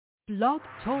Blog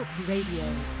Talk Radio.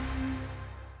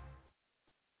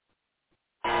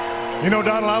 You know,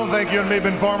 Donald, I don't think you and me have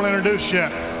been formally introduced yet.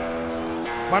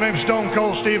 My name's Stone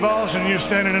Cold Steve Austin, and you're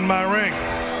standing in my ring.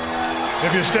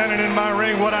 If you're standing in my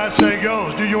ring, what I say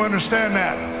goes. Do you understand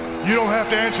that? You don't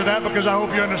have to answer that because I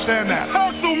hope you understand that.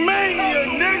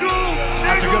 WrestleMania, nigga!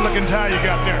 That's a good-looking tie you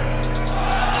got there.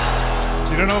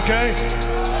 You doing okay?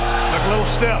 Look a little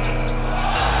stiff.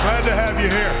 Glad to have you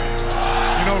here.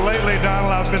 You know, lately, Donald,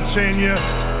 I've been seeing you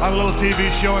on a little TV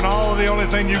show, and the only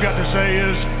thing you got to say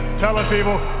is telling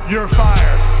people you're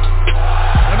fired.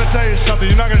 Let me tell you something.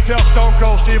 You're not going to tell Stone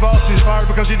Cold Steve Austin he's fired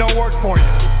because he don't work for you.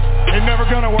 He's never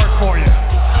going to work for you.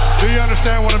 Do you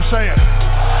understand what I'm saying?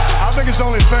 I think it's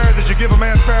only fair that you give a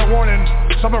man fair warning.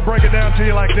 So I'm going to break it down to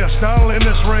you like this. Donald, in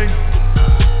this ring,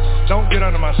 don't get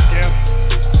under my skin.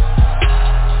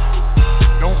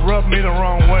 Don't rub me the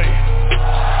wrong way.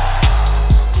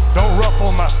 Don't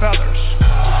ruffle my feathers.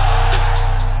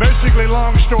 Basically,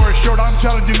 long story short, I'm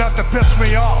telling you not to piss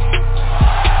me off.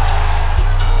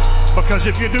 Because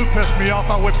if you do piss me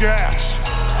off, I'll whip your ass.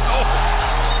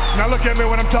 Now look at me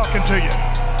when I'm talking to you.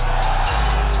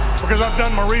 Because I've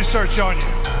done my research on you.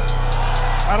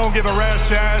 I don't give a rat's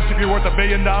ass if you're worth $1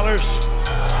 billion, $2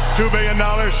 billion, $3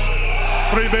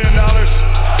 billion, $4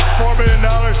 billion,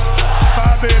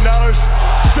 $5 billion,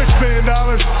 $6 billion,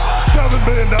 $7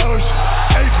 billion, $8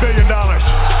 billion.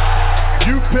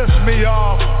 You piss me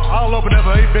off, I'll open up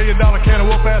an $8 billion can of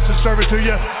whoop ass and serve it to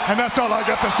you, and that's all I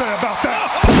got to say about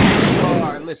that. You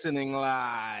are listening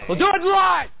live. Well, do it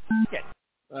live!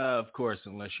 Of course,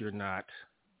 unless you're not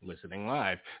listening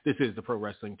live. This is the Pro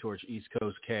Wrestling Torch East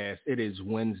Coast Cast. It is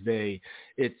Wednesday.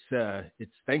 It's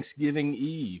Thanksgiving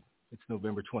Eve. It's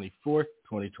November 24th,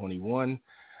 2021.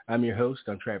 I'm your host.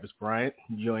 I'm Travis Bryant.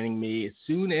 Joining me as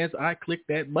soon as I click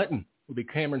that button will be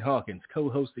Cameron Hawkins,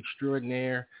 co-host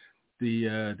extraordinaire,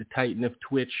 the Titan of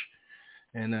Twitch,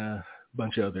 and a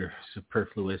bunch of other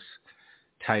superfluous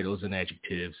titles and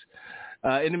adjectives.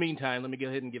 In the meantime, let me go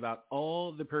ahead and give out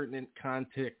all the pertinent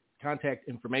contact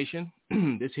information.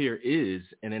 This here is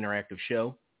an interactive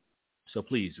show, so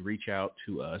please reach out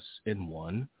to us in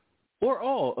one or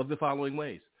all of the following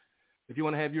ways. If you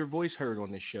want to have your voice heard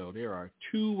on this show, there are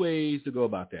 2 ways to go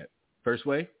about that. First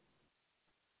way,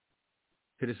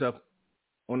 hit us up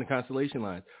on the Constellation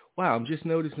line. Wow, I'm just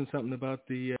noticing something about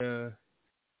the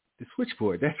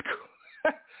switchboard. That's cool.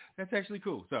 That's actually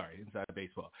cool. Sorry, inside of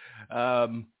baseball.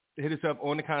 Hit us up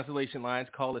on the Constellation lines.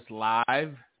 Call us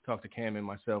live. Talk to Cam and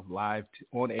myself live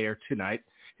on air tonight.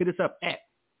 Hit us up at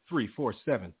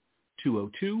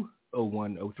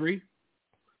 347-202-0103.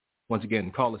 Once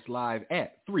again, call us live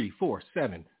at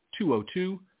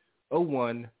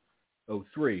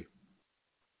 347-202-0103.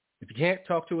 If you can't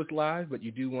talk to us live, but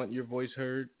you do want your voice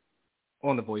heard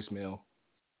on the voicemail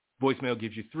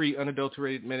gives you 3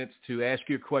 unadulterated minutes to ask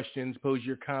your questions, pose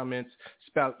your comments,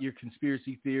 spout your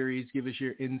conspiracy theories, give us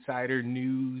your insider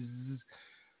news.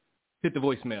 Hit the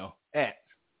voicemail at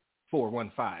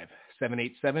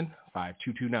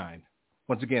 415-787-5229.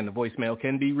 Once again, the voicemail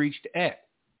can be reached at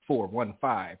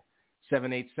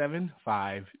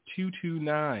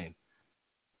 415-787-5229.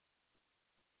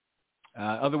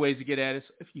 Other ways to get at us,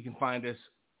 if you can find us,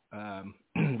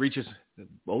 reach us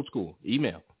old school,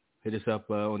 email. Hit us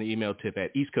up on the email tip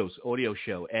at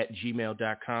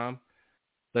eastcoastaudioshow@gmail.com.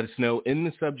 Let us know in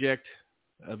the subject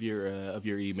of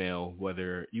your email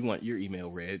whether you want your email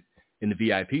read in the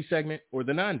VIP segment or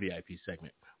the non-VIP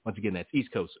segment. Once again, that's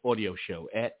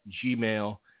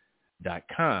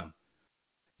eastcoastaudioshow@gmail.com.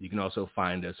 You can also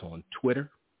find us on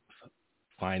Twitter.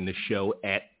 Find the show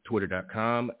at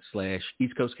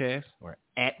twitter.com/EastCoastCast or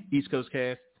at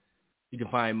EastCoastCast. You can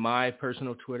find my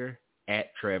personal Twitter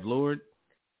at TravLord.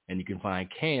 And you can find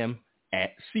Cam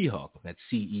at Seahawk. That's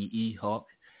C-E-E Hawk.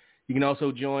 You can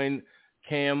also join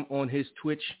Cam on his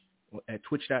Twitch at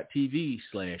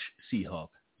twitch.tv/Seahawk.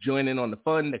 Join in on the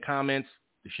fun, the comments,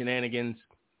 the shenanigans.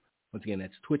 Once again,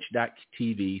 that's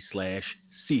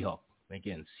twitch.tv/Seahawk.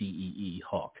 Again, C-E-E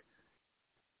Hawk.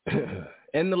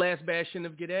 And the last bastion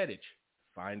of Get Adage.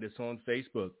 Find us on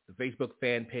Facebook. The Facebook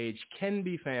fan page can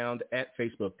be found at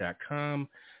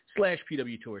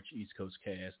facebook.com/PW Torch East Coast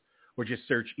Cast. Or just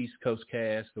search East Coast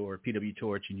Cast or PW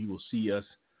Torch, and you will see us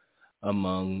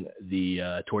among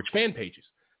the Torch fan pages.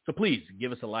 So please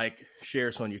give us a like, share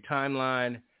us on your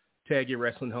timeline, tag your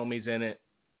wrestling homies in it,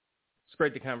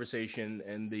 spread the conversation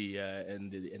and the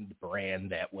brand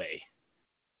that way.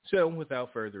 So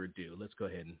without further ado, let's go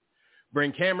ahead and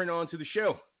bring Cameron on to the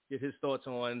show. Get his thoughts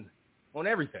on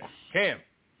everything. Cam,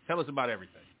 tell us about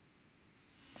everything.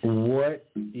 What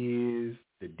is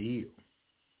the deal?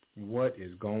 What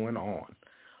is going on?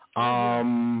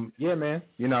 Yeah, man.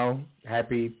 You know,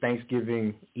 happy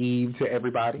Thanksgiving Eve to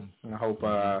everybody. And I hope,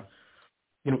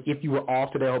 you know, if you were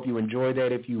off today, I hope you enjoyed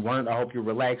that. If you weren't, I hope you're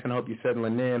relaxing. I hope you're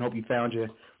settling in. I hope you found your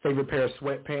favorite pair of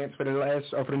sweatpants for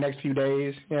the next few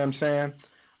days. You know what I'm saying?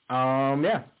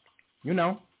 Yeah. You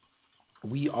know,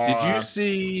 we are. Did you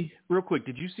see, real quick,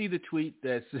 did you see the tweet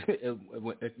that's,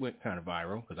 it went kind of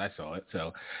viral because I saw it.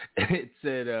 So it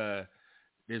said,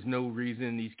 there's no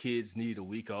reason these kids need a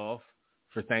week off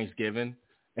for Thanksgiving.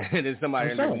 And then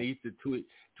somebody underneath the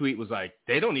tweet was like,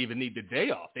 they don't even need the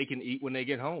day off. They can eat when they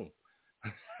get home.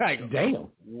 Like, damn.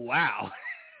 Wow.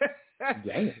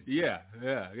 Damn. Yeah.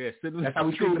 That's how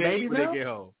we treat the baby when now? they get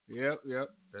home. Yep.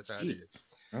 That's how it is.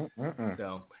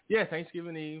 So, yeah,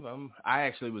 Thanksgiving Eve. I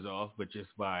actually was off, but just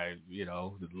by, you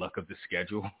know, the luck of the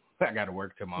schedule. I got to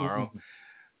work tomorrow.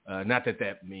 Not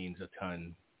that means a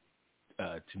ton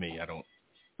to me. I don't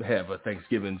have a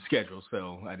Thanksgiving schedule,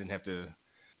 so I didn't have to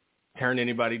turn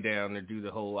anybody down or do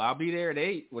the whole, I'll be there at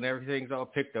 8 when everything's all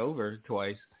picked over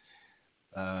twice.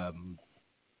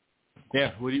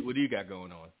 Yeah, what do you got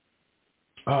going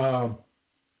on?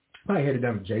 I headed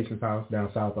down to Jason's house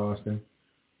down South Austin.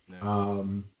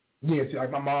 No. Yeah, see,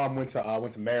 like my mom went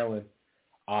to Maryland.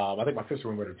 I think my sister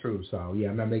went with her too. So yeah,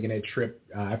 I'm not making that trip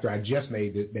after I just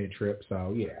made that trip.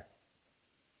 So yeah,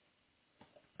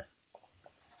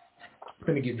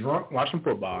 gonna get drunk, watch some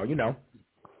football. You know.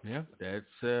 Yeah, that's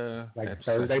like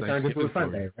Thursday turns into a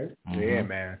Sunday, right? Mm-hmm. Yeah,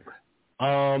 man.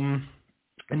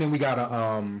 And then we got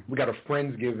a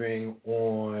Friendsgiving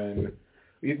on.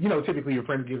 You know, typically your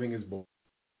Friendsgiving is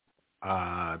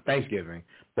Thanksgiving,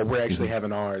 but we're actually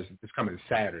having ours this coming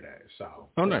Saturday. So.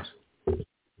 Oh, nice.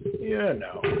 Yeah,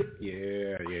 no.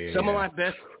 Yeah. Some of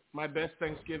my best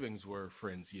Thanksgivings were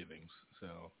Friendsgivings.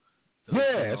 So.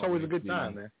 Yeah, it's always a good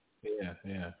time, man.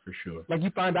 Yeah, for sure. Like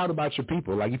you find out about your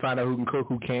people. Like you find out who can cook,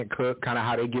 who can't cook, kind of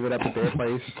how they give it up at their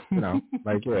place. You know,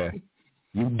 like yeah.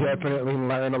 You definitely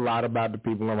learn a lot about the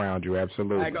people around you.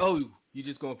 Absolutely. Like, oh, you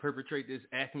just gonna perpetrate this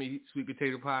Acme sweet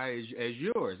potato pie as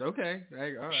yours? Okay,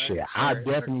 like, all right. Shit, I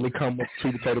definitely come with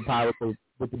sweet potato pie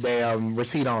with the damn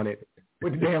receipt on it,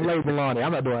 with the damn label on it.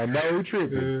 I'm not doing no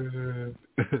tripping.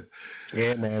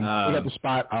 Yeah, man. We got the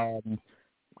spot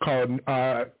called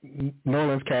New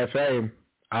Orleans Cafe,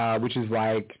 which is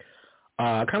like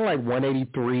kind of like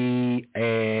 183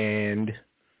 and.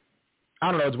 I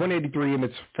don't know, it's 183 and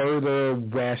it's further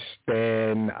west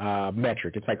than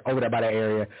Metric. It's like over there by that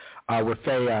area where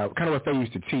Faye, kind of where Faye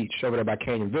used to teach, over there by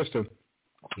Canyon Vista.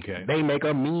 Okay. They make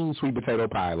a mean sweet potato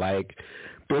pie. Like,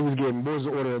 Bill was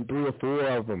ordering 3 or 4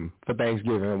 of them for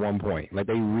Thanksgiving at one point. Like,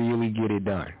 they really get it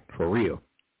done, for real.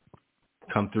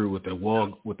 Come through with the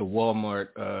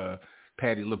Walmart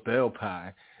Patti LaBelle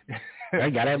pie. I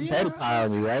got to have Patti pie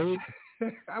on me, right?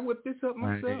 I whipped this up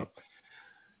myself.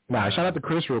 Nah, shout out to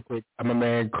Chris real quick. I'm a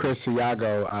man, Chris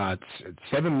Iago.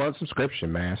 7-month subscription,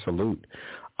 man. Salute.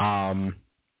 Yeah,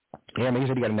 man, he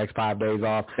said he got the next 5 days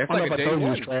off. That's I don't like know a if I told day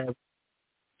you this, Trav.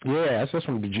 Yeah, that's just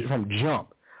from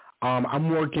jump. I'm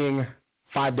working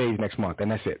 5 days next month,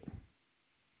 and that's it.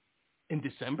 In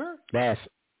December? That's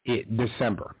it.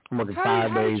 December. I'm working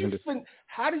 5 days in December.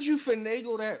 How did you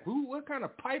finagle that? What kind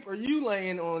of pipe are you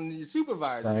laying on your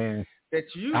supervisor? That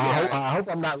you I hope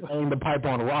I'm not laying the pipe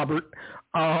on Robert.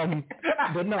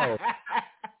 But no.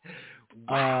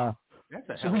 Wow. That's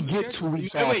a so we get 2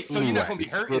 weeks off. Wait, so you're not going to be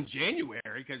hurt in January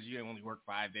because you only work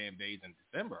 5 damn days in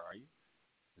December, are you?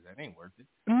 Because that ain't worth it.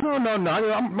 No.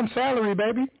 I'm salary,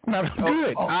 baby. I'm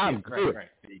good. I'm good. Right.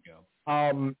 There you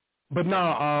go. But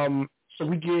no. So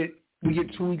we get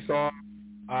 2 weeks off.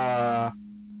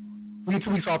 We get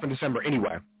 2 weeks off in December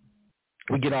anyway.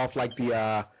 We get off like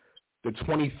the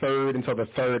 23rd until the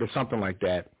 3rd or something like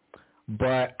that.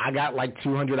 But I got like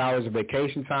 200 hours of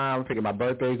vacation time. I'm picking my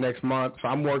birthdays next month. So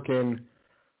I'm working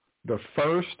the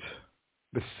 1st,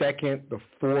 the 2nd, the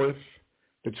 4th,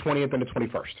 the 20th, and the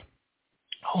 21st.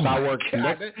 Oh, so I work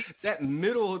God, that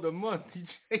middle of the month,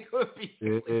 you're going to be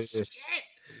shit.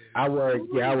 I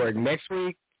work next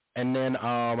week, and then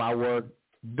I work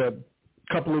the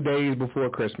couple of days before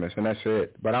Christmas, and that's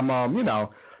it. But I'm,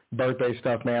 birthday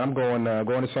stuff, man. I'm going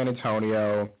to San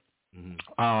Antonio.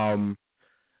 Mm-hmm.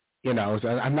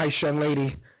 A nice young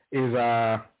lady is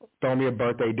throwing me a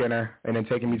birthday dinner and then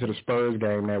taking me to the Spurs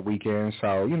game that weekend.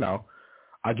 So,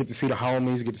 I get to see the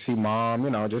homies, get to see mom,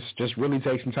 just really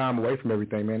take some time away from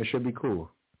everything, man. It should be cool.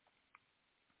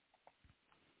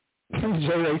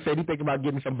 J.A. said he thinking about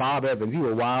getting some Bob Evans. He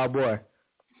a wild boy.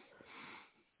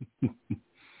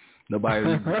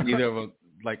 Neither of them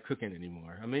like cooking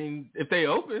anymore. I mean, if they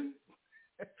open,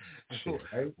 sure,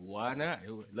 right? Why not?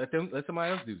 Let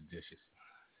somebody else do the dishes.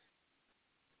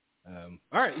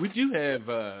 All right, we do have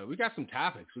we got some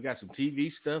topics. We got some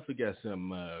TV stuff. We got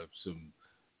some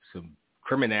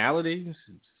criminality,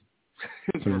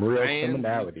 some real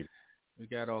criminality. We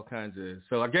got all kinds of.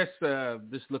 So I guess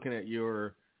just looking at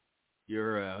your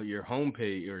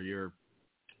homepage or your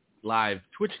live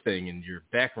Twitch thing and your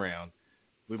background,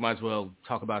 we might as well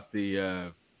talk about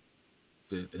the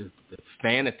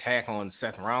fan attack on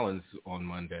Seth Rollins on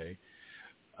Monday.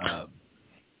 A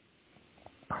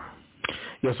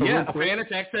fan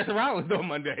attacked Seth Rollins on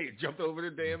Monday. It jumped over the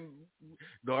damn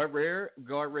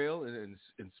guardrail and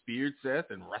speared Seth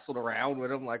and wrestled around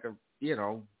with him like a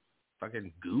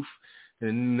fucking goof,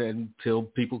 and until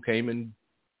people came and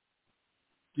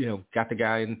got the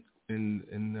guy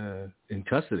in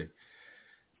custody.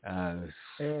 I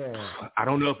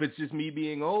don't know if it's just me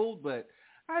being old, but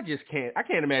I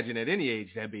can't imagine at any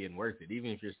age that being worth it, even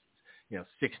if you're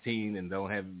 16 and don't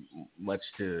have much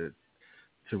to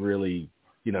really,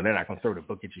 they're not going to throw the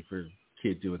book at you for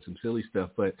kid doing some silly stuff.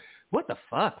 But what the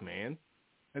fuck, man?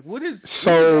 Like, what does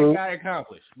that guy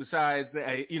accomplish besides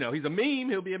he's a meme?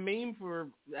 He'll be a meme for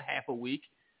half a week.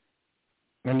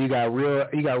 And you got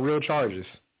real charges,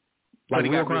 like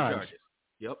real crimes. Charges.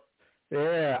 Yep.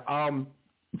 Yeah.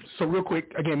 So real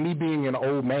quick, again, me being an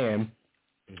old man,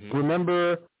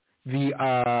 remember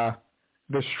the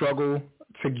struggle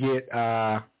to get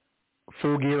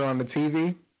Full Gear on the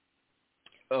TV?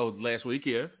 Oh, last week,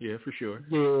 yeah, for sure.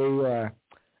 Yeah.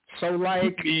 So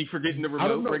like, me forgetting the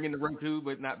remote, bringing the Roku,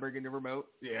 but not bringing the remote.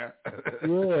 Yeah.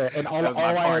 Yeah, and all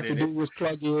I had to do was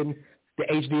plug in the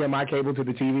HDMI cable to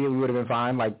the TV, and we would have been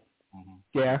fine. Like,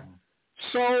 yeah.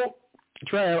 So,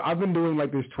 Trev, I've been doing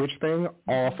like this Twitch thing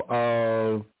off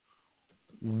of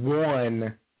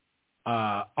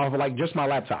like just my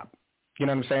laptop. You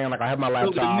know what I'm saying? Like I have my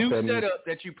laptop. So the new setup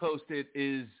that you posted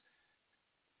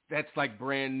that's like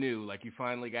brand new. Like you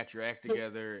finally got your act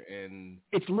together, and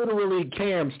it's literally,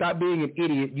 Cam, stop being an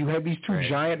idiot. You have these two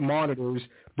giant monitors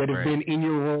that have been in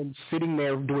your room, sitting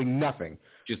there doing nothing.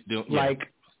 Just doing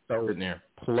sitting there.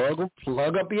 Plug up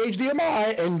the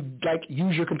HDMI and like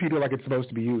use your computer like it's supposed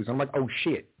to be used. I'm like, oh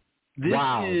shit. This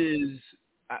is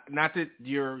not that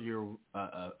you're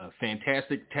a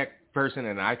fantastic tech person,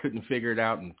 and I couldn't figure it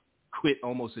out and quit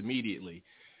almost immediately.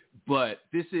 But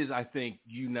this is, I think,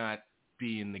 you not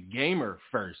being the gamer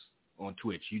first on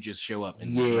Twitch. You just show up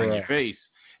and bring your face.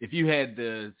 If you had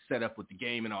the setup with the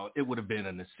game and all, it would have been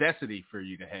a necessity for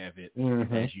you to have it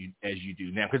as you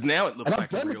do now. Because now it looks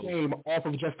like a real game off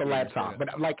of just a laptop.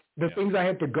 But like the things I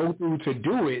had to go through to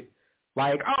do it,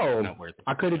 like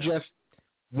I could have just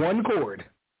one cord.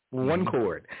 But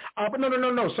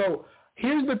no. So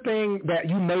here's the thing that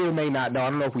you may or may not know. I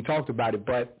don't know if we talked about it,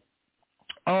 but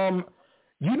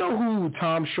you know who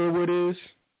Tom Sherwood is?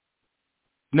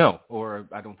 No, or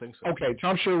I don't think so. Okay,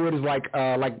 Tom Sherwood is like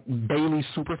Bailey's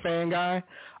superfan guy.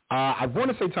 I want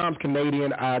to say Tom's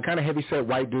Canadian, kind of heavy-set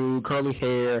white dude, curly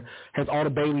hair, has all the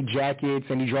Bailey jackets,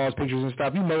 and he draws pictures and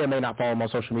stuff. You may or may not follow him on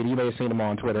social media. You may have seen him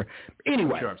on Twitter.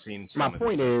 Anyway, sure, I've seen my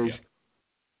point is,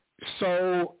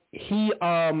 so he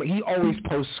always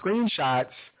posts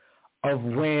screenshots of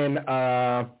when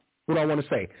what do I want to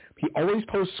say? He always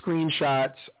posts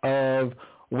screenshots of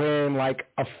when like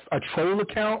a troll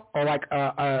account or like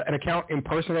an account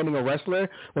impersonating a wrestler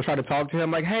will try to talk to him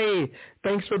like, hey,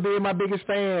 thanks for being my biggest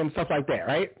fan, stuff like that,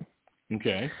 right?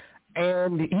 Okay.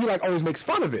 And he like always makes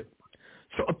fun of it.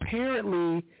 So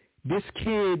apparently this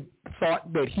kid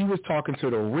thought that he was talking to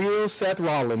the real Seth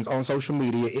Rollins on social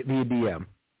media via DM.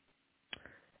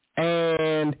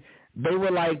 And they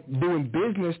were like doing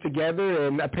business together,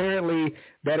 and apparently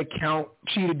that account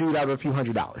cheated dude out of a few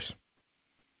 $100.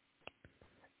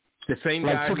 The same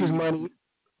guy took his money.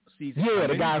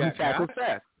 The guy who tackled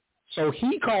Seth. So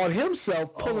he called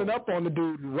himself pulling up on the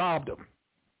dude and robbed him.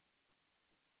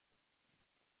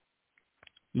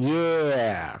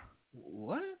 Yeah.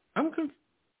 What? I'm confused.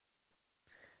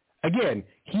 Again,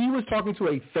 he was talking to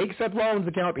a fake Seth Rollins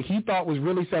account that he thought was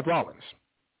really Seth Rollins.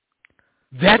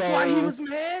 That's why he was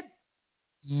mad?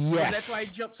 Yes. So that's why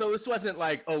he jumped. So this wasn't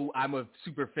like, oh, I'm a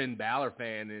super Finn Balor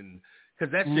fan, and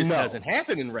because that just doesn't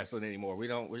happen in wrestling anymore. We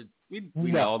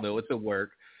all know it's a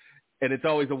work, and it's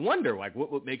always a wonder, like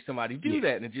what would make somebody do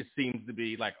that, and it just seems to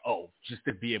be like, oh, just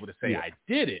to be able to say I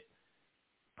did it.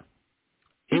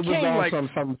 It was all like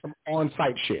some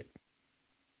on-site shit.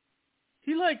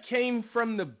 He like came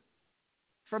from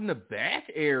the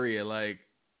back area, like.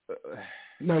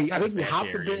 No, I think he hopped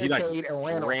the barricade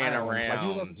and ran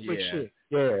around. Like,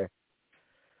 shit.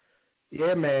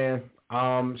 Yeah, man.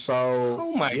 So.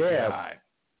 Oh my God.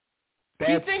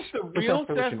 Do you think the real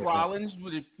Seth Rollins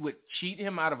would cheat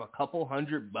him out of a couple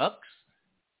 $100?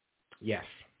 Yes.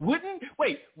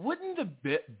 Wouldn't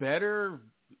the better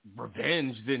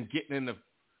revenge than getting in a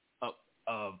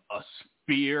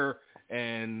spear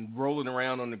and rolling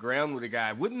around on the ground with a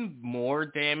guy? Wouldn't more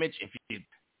damage if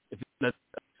let's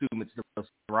assume it's the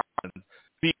Rollins,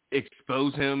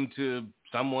 expose him to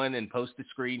someone and post the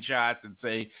screenshots and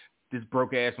say this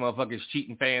broke ass motherfucker is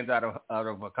cheating fans out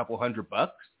of a couple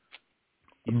 $100?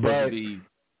 He's supposed to be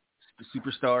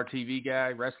superstar TV guy,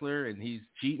 wrestler, and he's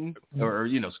cheating or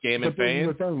scamming fans.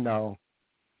 The thing, though,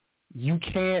 you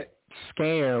can't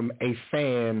scam a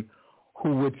fan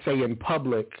who would say in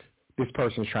public, this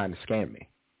person's trying to scam me.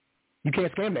 You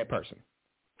can't scam that person.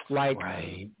 Like,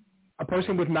 a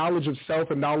person with knowledge of self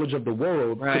and knowledge of the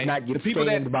world could not get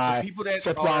scammed by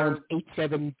Seth Rollins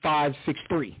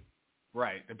 87563.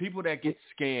 Right. The people that get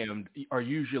scammed are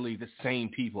usually the same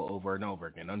people over and over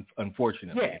again.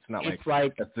 Unfortunately, it's not like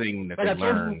a thing that they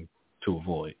learn to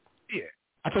avoid. Yeah.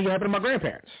 I told you it happened to my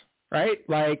grandparents, right?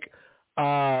 Like,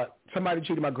 somebody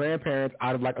cheated my grandparents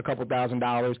out of like a couple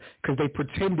 $1,000s because they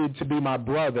pretended to be my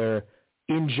brother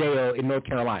in jail in North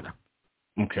Carolina.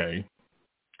 Okay.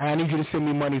 I need you to send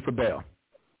me money for bail.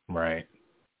 Right.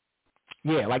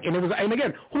 Yeah, like, and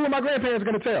again, who are my grandparents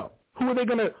going to tell? Who are they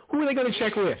going to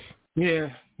check with? Yeah.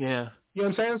 You know what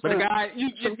I'm saying? But the guy,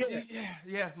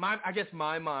 I guess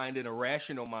my mind, an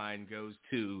irrational mind, goes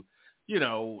to,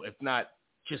 if not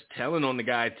just telling on the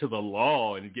guy to the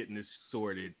law and getting this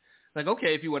sorted. Like,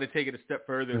 okay, if you want to take it a step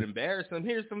further and embarrass them,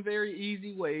 here's some very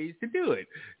easy ways to do it.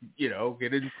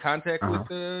 Get in contact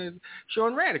with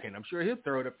Sean Radican. I'm sure he'll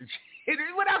throw it up the chain.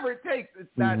 Whatever it takes. It's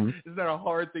not a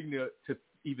hard thing to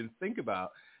even think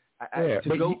about. To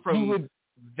go from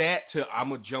that to I'm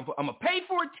gonna pay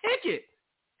for a ticket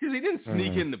because he didn't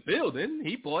sneak in the building.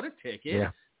 He bought a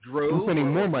ticket, drove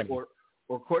more money.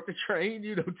 Or caught the train,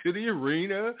 to the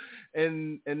arena,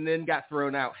 and then got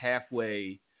thrown out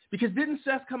halfway. Because didn't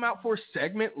Seth come out for a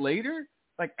segment later,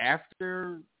 like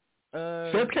after?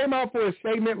 Seth came out for a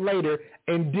segment later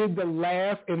and did the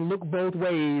laugh and look both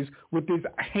ways with his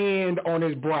hand on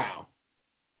his brow.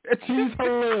 He's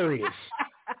hilarious.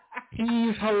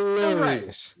 He's hilarious.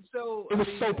 Right. So it was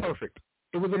so perfect.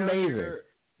 It was amazing.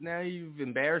 Now you've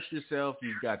embarrassed yourself.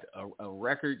 You've got a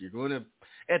record. You're going to,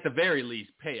 at the very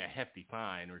least, pay a hefty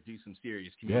fine or do some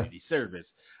serious community service.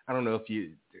 I don't know if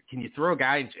can you throw a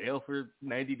guy in jail for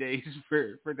 90 days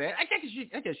for that? I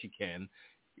guess you can,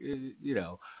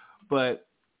 But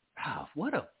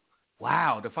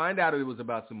to find out it was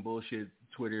about some bullshit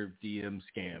Twitter DM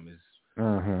scam is.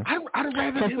 I'd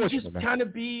rather him just kind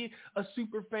of be a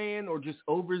super fan or just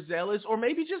overzealous or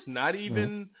maybe just not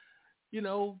even,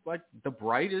 like the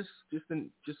brightest, just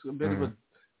a bit of a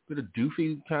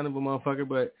doofy kind of a motherfucker.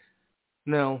 But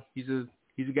no, he's a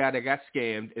guy that got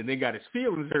scammed and then got his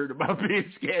feelings hurt about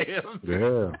being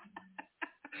scammed.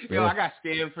 Yeah. I got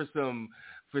scammed for some.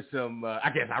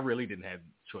 I guess I really didn't have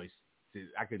a choice.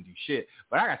 I couldn't do shit,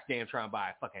 but I got scammed trying to buy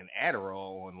a fucking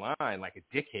Adderall online like a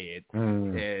dickhead,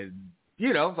 and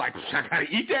it's like I gotta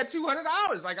eat that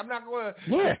 $200. Like I'm not going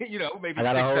to, maybe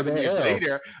 6-7 years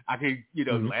later I could,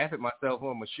 laugh at myself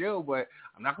on my show, but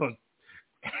I'm not going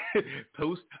to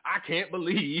post. I can't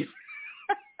believe.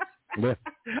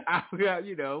 I got,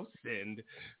 send.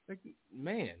 Like,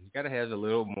 man, you gotta have a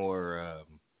little more.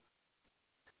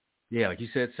 Like you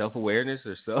said, self-awareness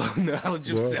or knowledge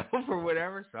of self or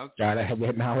whatever. Gotta have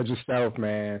that knowledge of self,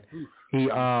 man. He,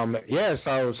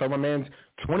 so my man's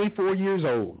 24 years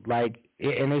old. Like,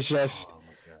 and it's just,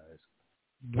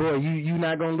 boy, you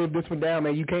not going to live this one down,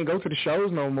 man. You can't go to the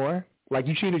shows no more. Like,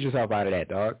 you cheated yourself out of that,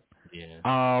 dog. Yeah.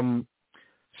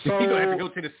 So you're going to have to go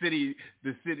to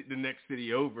the next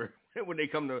city over. When they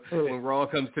come to when Raw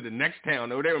comes to the next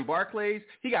town over there in Barclays,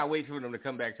 he got to wait for them to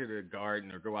come back to the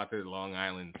Garden or go out to the Long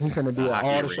Island. He's gonna do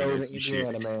all the shows in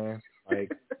Indiana, man. Like,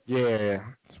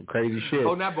 some crazy shit.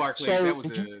 Oh, not Barclays. So,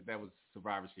 that was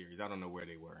Survivor Series. I don't know where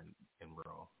they were in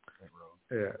Raw.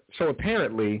 Yeah. So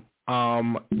apparently, there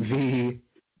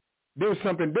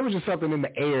was just something in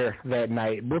the air that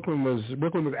night. Brooklyn was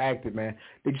active, man.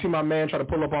 Did you see my man try to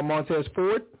pull up on Montez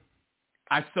Ford?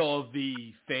 I saw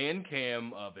the fan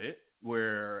cam of it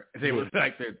where they was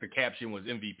like the caption was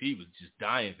MVP was just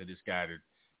dying for this guy to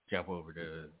jump over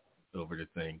the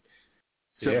thing.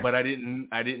 So, but I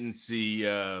didn't see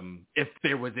if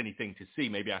there was anything to see.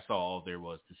 Maybe I saw all there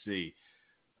was to see.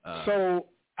 So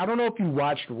I don't know if you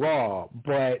watched Raw,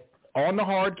 but on the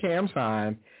hard cam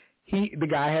sign, the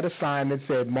guy had a sign that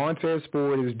said Montez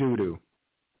Ford is doo-doo.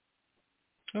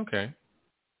 Okay.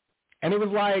 And it was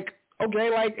like, okay,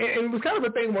 like, it was kind of a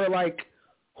thing where, like,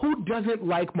 who doesn't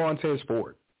like Montez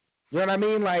Ford? You know what I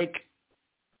mean? Like,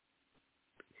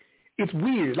 it's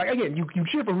weird. Like, again, you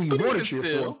cheer for who you want to cheer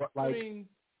for, but, like,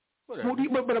 Whatever.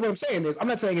 But what I'm saying is, I'm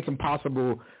not saying it's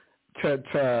impossible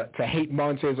to hate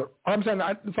Montez. I'm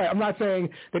not saying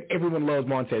that everyone loves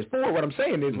Montez Ford. What I'm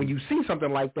saying is, when you see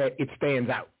something like that, it stands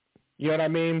out. You know what I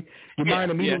mean? Your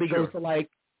mind immediately goes to like,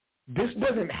 this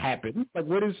doesn't happen. Like,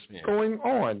 what is going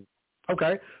on?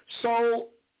 Okay, so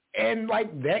and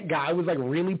like that guy was like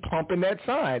really pumping that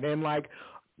sign, and like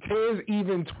Tez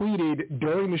even tweeted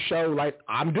during the show like,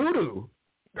 I'm doo-doo.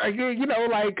 Like, you know,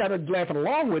 like kind of laughing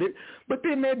along with it, but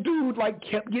then that dude like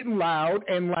kept getting loud,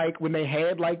 and like when they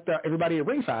had like everybody at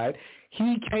ringside,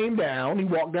 he came down, he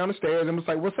walked down the stairs and was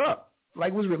like, "What's up?"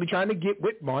 Like was really trying to get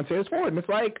with Montez Ford, and it's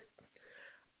like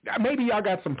maybe y'all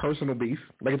got some personal beef,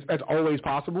 like that's always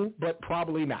possible, but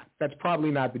probably not. That's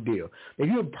probably not the deal. If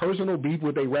you have personal beef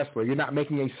with a wrestler, you're not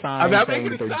making a sign. I'm not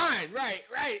making a sign, right?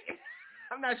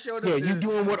 I'm not showing. Yeah, you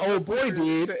doing what old boy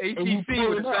did, the and you ATC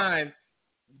with a sign.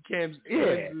 Cam's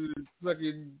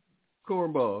fucking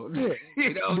cornball. Yeah,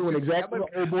 you know, doing exactly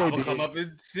what old boy did. Come up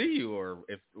and see you, or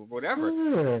whatever.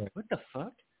 Yeah. What the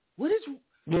fuck? What is?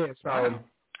 Yeah, so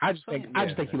I just think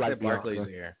he liked Barkley's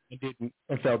there. He didn't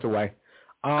and felt away.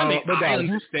 I mean, I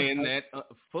understand that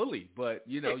fully, but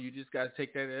you know, you just got to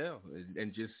take that L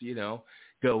and just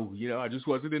go. I just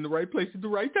wasn't in the right place at the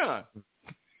right time.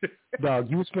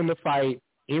 Dog, you was finna fight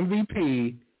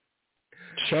MVP.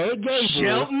 Chad Gable,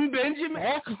 Shelton Benjamin,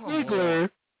 Austin Ziggler,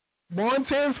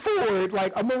 Montez Ford,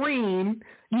 like a Marine.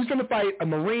 You're going to fight a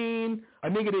Marine, a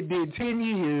nigga that did 10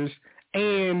 years,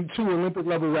 and 2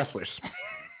 Olympic-level wrestlers.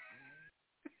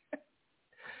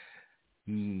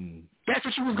 That's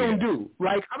what you was going to do.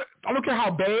 Like, I don't care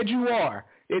how bad you are.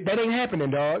 That ain't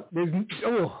happening, dog.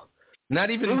 Not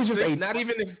even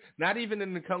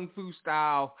in the Kung Fu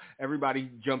style,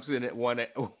 everybody jumps in at one at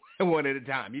a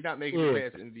time. You're not making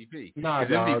it past MVP. Nah,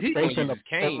 MVP going to use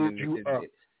cane and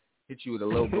hit you with a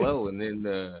low blow, and then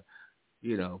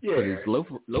put his low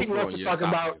on you. Talking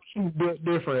about he's built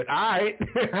different. All right,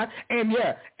 and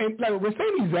like when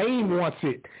Sami Zayn wants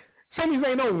it, Sami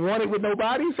Zayn don't want it with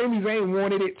nobody. Sami Zayn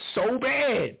wanted it so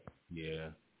bad.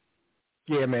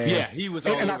 Yeah, man. Yeah, he was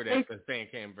all over that fan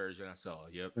cam version I saw.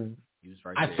 Yep. He was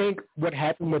right there. I think what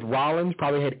happened with Rollins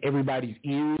probably had everybody's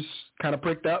ears kind of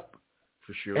pricked up.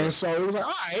 For sure. And so it was like,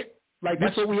 all right, like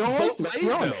that's what we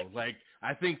on. Like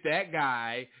I think that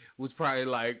guy was probably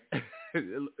like,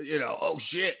 oh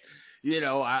shit,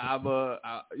 I'm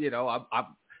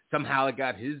somehow it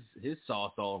got his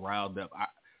sauce all riled up.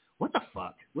 What the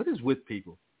fuck? What is with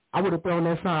people? I would have thrown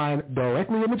that sign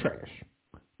directly in the trash.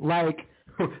 Like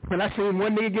when I seen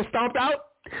one nigga get stomped out,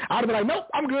 I'd have been like, nope,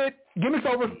 I'm good. Give this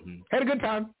over. Had a good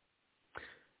time.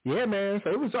 Yeah, man.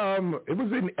 So it was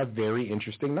a very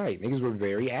interesting night. Niggas were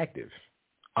very active.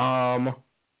 I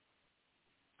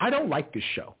don't like this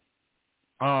show.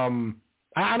 I'm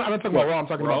not talking about Raw. I'm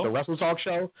talking about the Wrestle Talk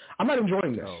show. I'm not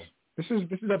enjoying this. This is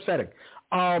upsetting.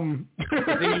 The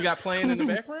thing you got playing in the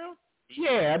background?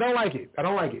 Yeah, I don't like it.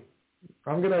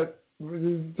 I'm gonna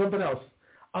something else.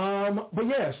 But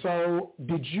yeah. So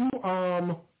did you?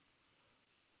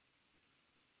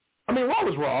 I mean, Raw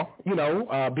was Raw.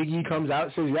 Big E comes out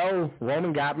and says, yo,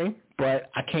 Roman got me, but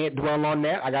I can't dwell on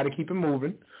that. I got to keep it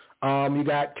moving. You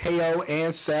got KO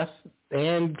and Seth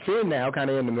and Finn now kind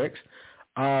of in the mix.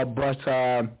 But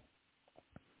KO's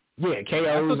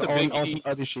on some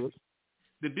other shit.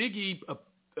 The Big E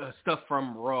stuff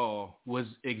from Raw was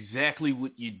exactly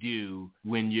what you do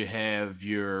when you have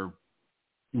your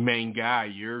main guy,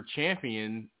 your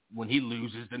champion, when he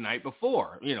loses the night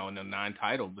before, in the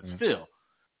non-title, but still.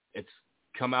 It's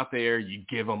come out there, you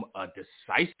give them a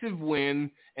decisive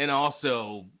win and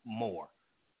also more.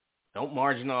 Don't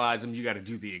marginalize them. You got to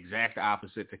do the exact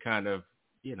opposite to kind of,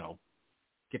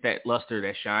 get that luster,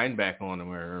 that shine back on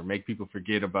them or make people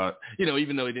forget about,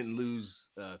 even though he didn't lose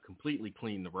completely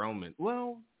clean to Roman.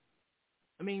 Well,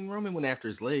 I mean, Roman went after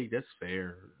his leg. That's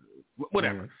fair.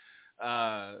 Whatever.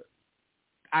 I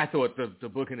thought the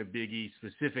booking of Big E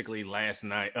specifically last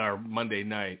night or Monday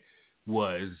night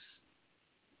was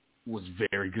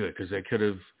very good because they could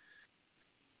have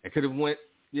went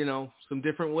some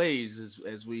different ways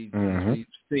as we've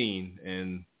seen,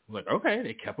 and like okay,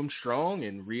 they kept him strong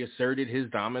and reasserted his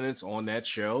dominance on that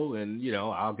show, and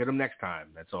I'll get him next time.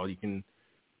 That's all you can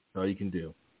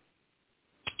do.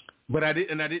 But I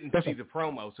didn't see the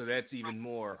promo, so that's even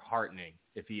more heartening.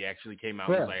 If he actually came out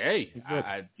and was like, hey,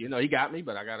 he got me,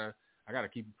 but I gotta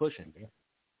keep pushing. That's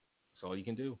all you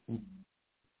can do.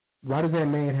 Why does that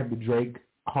man have the Drake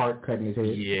heart cut in his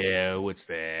head? Yeah, what's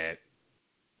that?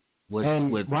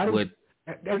 Have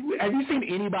you seen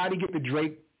anybody get the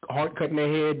Drake heart cut in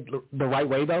their head the right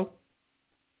way though?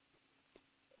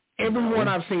 Everyone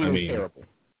I've seen is terrible.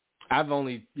 I've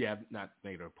not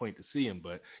made it a point to see him,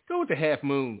 but go with the Half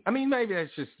Moon. I mean, maybe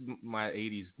that's just my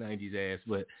 80s, 90s ass,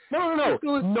 but no.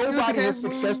 Nobody has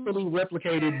successfully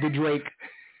replicated the Drake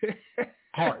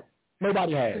heart.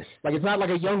 Nobody has. Like, it's not like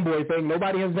a young boy thing.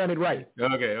 Nobody has done it right.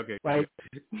 Okay. Like,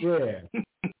 yeah.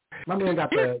 My man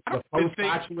got the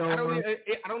post-Sachi on.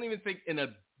 I don't even think in a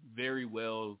very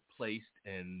well placed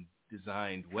and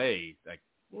designed way. Like,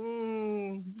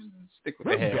 stick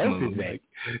with the Half Moon. Like,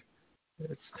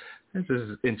 it's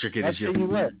as intricate as your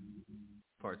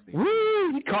parts.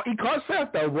 Woo! He caught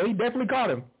Seth though, boy. He definitely caught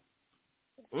him.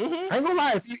 Mm-hmm. I ain't gonna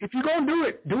lie. If you're gonna do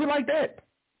it like that.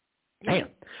 Damn.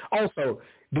 Also,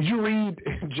 did you read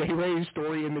J. Ray's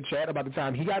story in the chat about the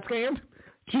time he got scammed?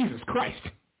 Jesus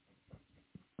Christ.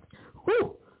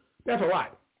 Whew. That's a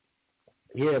lot.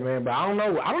 Yeah, man, but I don't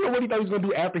know what he thought he was going to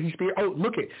do after he speared. Oh,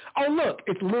 look.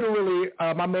 It's literally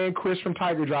my man Chris from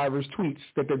Tiger Drivers tweets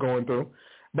that they're going through.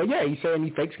 But, yeah, he's saying he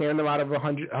fake scammed them out of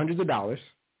hundreds of dollars.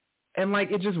 And,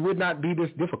 like, it just would not be this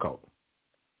difficult.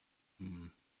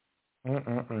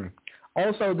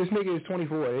 Also, this nigga is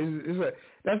 24.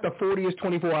 That's the 40th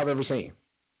 24 I've ever seen.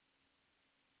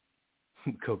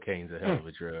 Cocaine's a hell of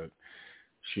a drug.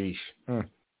 Sheesh.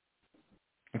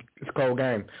 It's a cold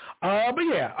game. But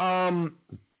yeah.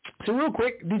 So real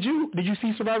quick, did you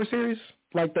see Survivor Series?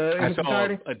 Like I saw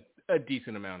a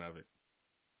decent amount of it.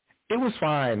 It was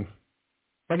fine.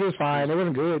 Like, it was fine. It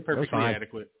wasn't good. Perfectly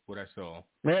adequate. What I saw.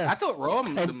 Yeah. I thought Raw,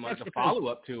 the follow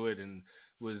up to it, and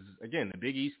was again the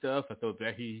Big E stuff. I thought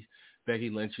Becky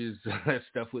Lynch's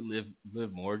stuff with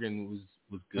Liv Morgan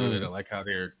was good. I like how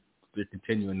they're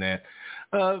continuing that.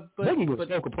 But Becky was a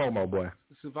promo, boy.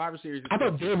 Survivor Series. I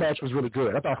thought their match was really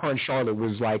good. I thought her and Charlotte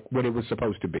was like what it was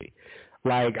supposed to be.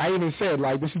 Like, I even said,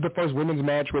 like, this is the first women's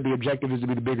match where the objective is to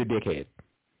be the bigger dickhead.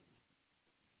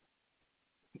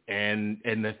 And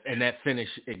that finish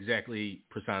exactly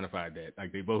personified that.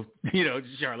 Like, they both,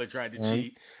 Charlotte tried to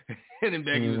cheat, and then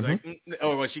Becky was like,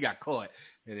 she got caught,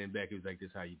 and then Becky was like, "This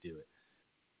is how you do it."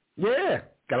 Yeah,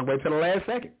 gotta wait till the last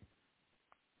second.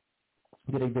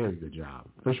 Did a very good job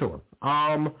for sure.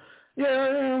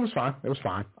 Yeah, it was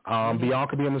fine.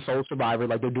 Bianca being the sole survivor,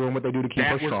 like they're doing what they do to keep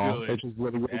her strong, which is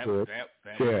really, really good. That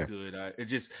was good. It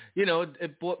just,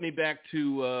 it brought me back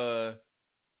to,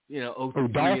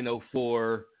 03 and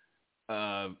 04.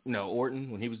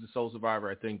 Orton, when he was the sole survivor,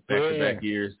 I think back-to-back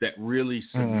years, that really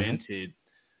cemented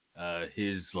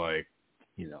his, like,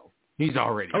 he's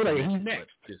already he's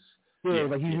next. He's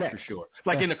next for sure.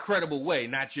 Like, in a credible way,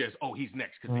 not just he's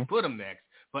next because we put him next,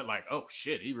 but like, oh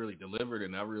shit, he really delivered,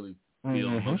 and I really feel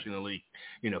emotionally,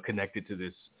 connected to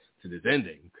this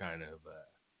ending, kind of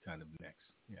next.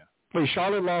 Yeah. Wait,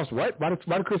 Charlotte lost what? Why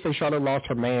did Chris say Charlotte lost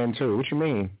her man too? What you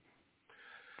mean?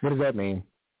 What does that mean?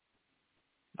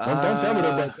 Don't tell me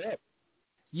that.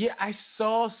 Yeah, I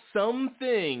saw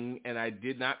something, and I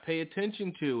did not pay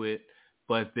attention to it,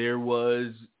 but there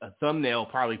was a thumbnail,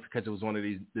 probably because it was one of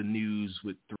the news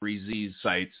with 3Z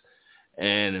sites,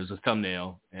 and it was a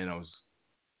thumbnail, and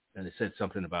it said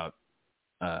something about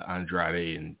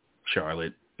Andrade and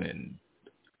Charlotte, and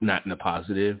not in a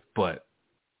positive, but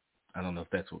I don't know if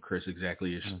that's what Chris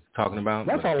exactly is talking about.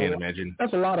 I can't imagine.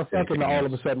 That's a lot of fucking to all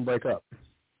of a sudden break up.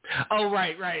 Oh,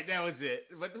 right. That was it.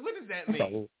 But what does that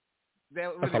mean?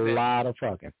 That's a lot of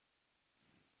fucking.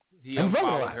 He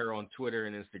unfollowed her on Twitter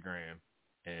and Instagram,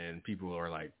 and people are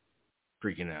like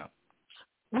freaking out.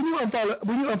 When you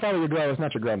unfollow your girl, it's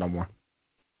not your girl no more.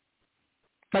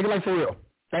 Like for real.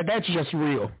 That's just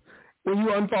real. When you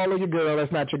unfollow your girl,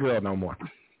 that's not your girl no more.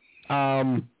 I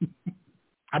mean,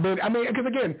 because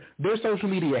again, their social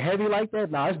media heavy like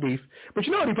that. Nah, it's beef. But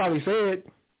you know what he probably said?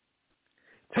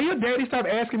 Tell your daddy stop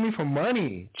asking me for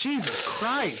money. Jesus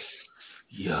Christ.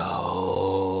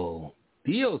 Yo.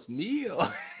 Dios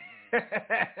mío.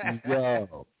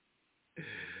 Yo.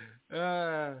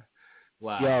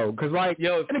 Wow. Yo, because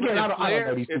and again, I don't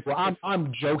know these people.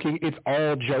 I'm joking. It's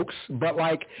all jokes. But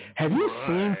like, have you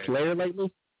seen Flair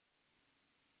lately?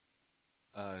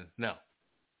 No.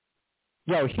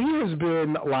 Yo, he has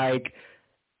been like,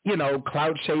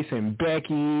 clout chasing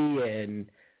Becky and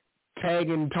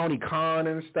tagging Tony Khan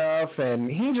and stuff,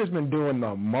 and he just been doing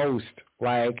the most,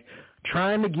 like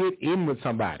trying to get in with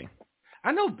somebody.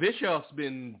 I know Bischoff's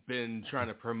been trying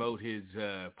to promote his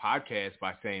podcast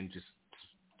by saying just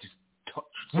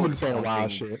taunting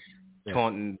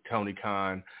Tony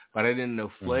Khan, but I didn't know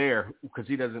Flair, because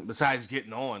he doesn't, besides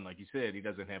getting on, like you said, he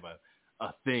doesn't have a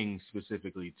thing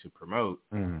specifically to promote,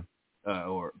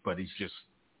 but he's just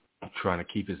trying to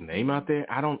keep his name out there.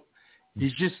 He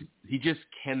just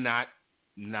cannot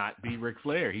not be Ric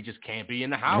Flair. He just can't be in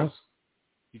the house.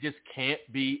 He just can't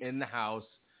be in the house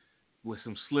with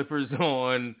some slippers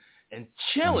on and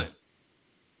chilling.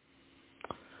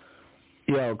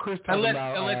 Yo, Chris talking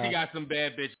about... Unless he got some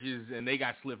bad bitches and they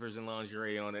got slippers and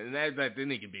lingerie on it. And then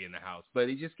he can be in the house. But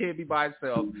he just can't be by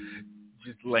himself,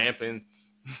 just lamping,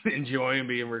 enjoying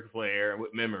being Ric Flair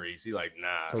with memories. He's like,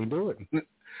 nah. Can't do it.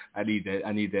 I need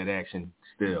that action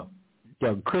still.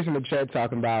 Yo, Chris in the chat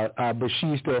talking about, but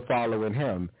she's still following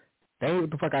him. That ain't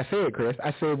what the fuck I said, Chris.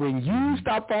 I said, when you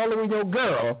stop following your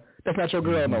girl, that's not your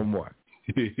girl no more.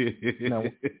 No,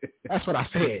 that's what I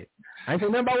said. I ain't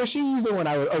saying nothing about what she's doing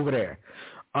over there.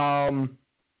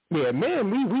 Yeah,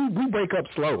 man, we break up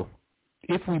slow,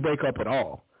 if we break up at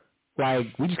all. Like,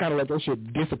 we just kind of let that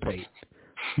shit dissipate.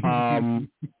 That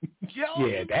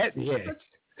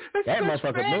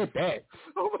motherfucker meant that.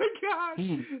 Oh my gosh,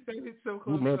 that is so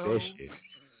close. He meant that shit.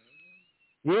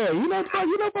 Yeah, you know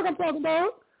what I'm talking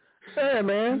about. Yeah,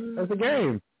 man, that's a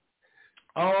game.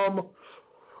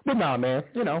 But nah, man,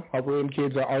 hopefully them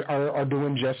kids are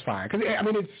doing just fine. Because I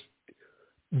mean,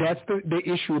 that's the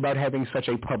issue about having such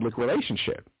a public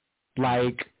relationship.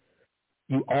 Like,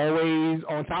 you always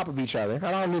on top of each other.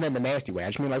 I don't mean that in a nasty way. I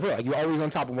just mean like you're always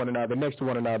on top of one another, next to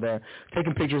one another,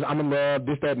 taking pictures. I'm in love,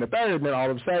 this, that, and the third. And then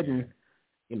all of a sudden,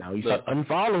 you start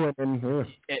unfollowing. And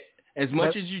as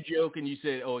much as you joke and you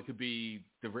said, "Oh, it could be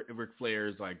the Ric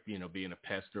Flair's like being a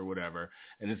pest or whatever,"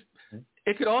 and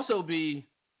it could also be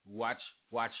watch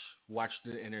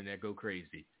the internet go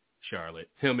crazy. Charlotte,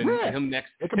 him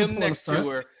next to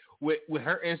her with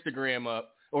her Instagram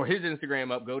up or his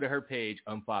Instagram up. Go to her page,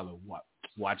 unfollow.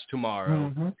 Watch tomorrow.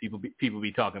 Mm-hmm. People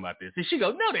be talking about this, and she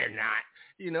goes, "No, they're not.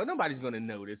 Nobody's going to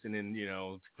notice." And then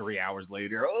 3 hours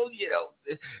later,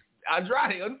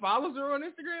 Andrade unfollows her on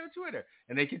Instagram and Twitter,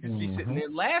 and they could just be sitting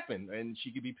there laughing, and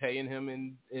she could be paying him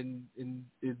in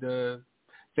the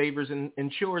favors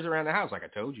and chores around the house, like I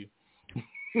told you.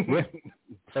 Yeah,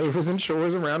 favors and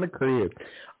chores around the crib.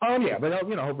 Yeah, but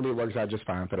hopefully it works out just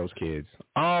fine for those kids.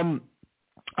 I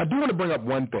do want to bring up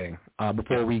one thing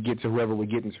before we get to whoever we're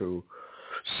getting to.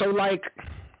 So, like,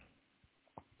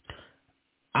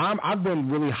 I've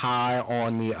been really high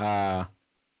on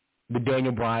the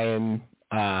Daniel Bryan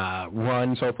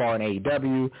run so far in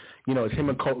AEW. It's him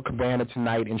and Colt Cabana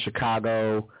tonight in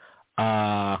Chicago.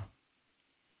 Does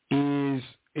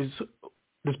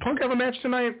Punk have a match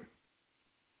tonight?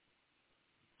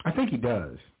 I think he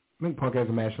does. I think Punk has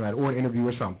a match tonight or an interview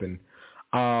or something.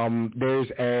 There's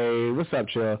what's up,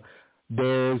 Chill?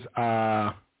 There's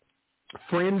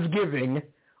Friendsgiving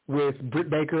with Britt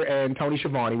Baker and Tony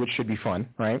Schiavone, which should be fun,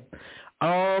 right?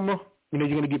 You're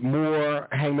going to get more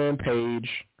Hangman Page.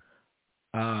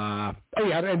 And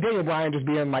Daniel Bryan just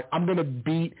being like, I'm going to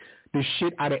beat the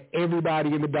shit out of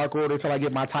everybody in the Dark Order until I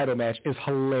get my title match is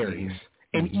hilarious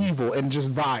and evil and just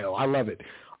vile. I love it.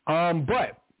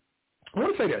 But I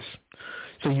want to say this.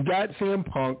 So you got CM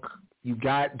Punk, you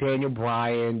got Daniel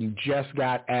Bryan, you just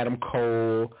got Adam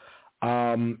Cole,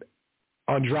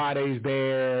 Andrade's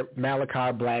there,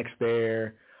 Malachi Black's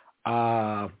there.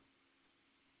 On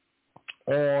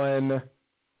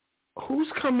who's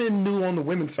coming new on the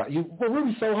women's side?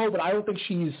 Ruby Soho, but I don't think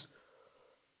she's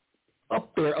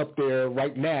up there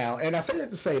right now. And I say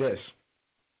that to say this.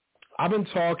 I've been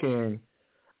talking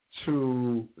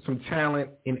to some talent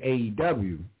in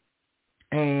AEW,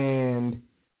 and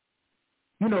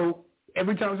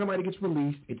every time somebody gets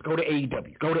released, it's go to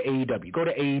AEW, go to AEW, go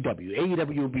to AEW.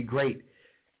 AEW will be great.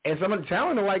 And some of the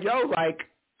talent are like,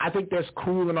 I think that's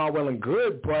cool and all well and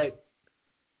good, but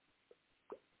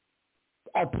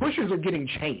our pushes are getting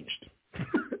changed.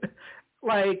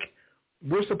 Like,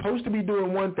 we're supposed to be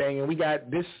doing one thing, and we got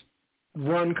this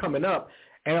run coming up,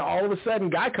 and all of a sudden,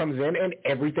 guy comes in, and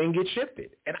everything gets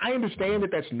shifted. And I understand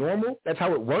that that's normal. That's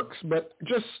how it works. But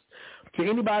just to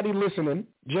anybody listening,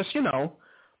 just,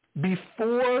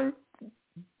 before,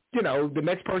 the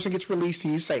next person gets released,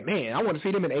 you say, man, I want to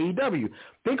see them in AEW.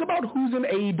 Think about who's in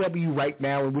AEW right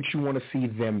now and what you want to see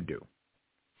them do.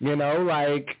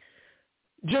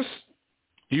 Just...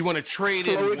 You want to trade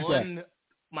in one,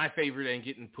 my favorite ain't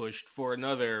getting pushed, for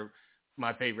another,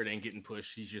 my favorite ain't getting pushed.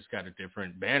 He's just got a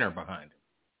different banner behind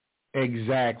him.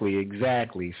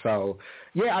 Exactly. So,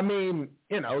 yeah, I mean,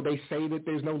 they say that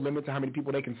there's no limit to how many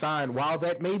people they can sign. While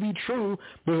that may be true,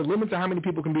 there's a limit to how many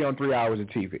people can be on 3 hours of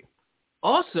TV.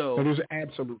 Also, so there's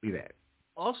absolutely that.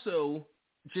 Also,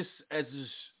 just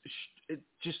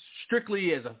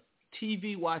strictly as a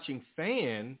TV watching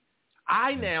fan,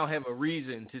 I now have a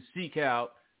reason to seek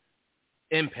out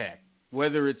Impact,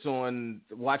 whether it's on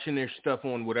watching their stuff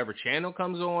on whatever channel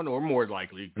comes on, or more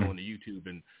likely going to YouTube,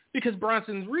 and because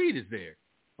Bronson Reed is there,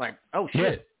 like, oh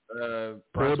shit,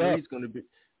 Bronson Reed's is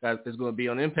going to be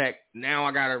on Impact. Now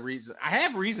I got a reason. I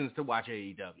have reasons to watch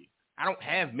AEW. I don't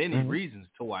have many reasons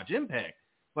to watch Impact.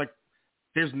 Like,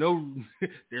 there's no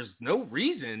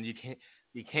reason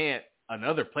you can't.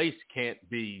 Another place can't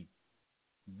be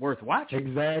worth watching.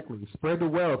 Exactly. Spread the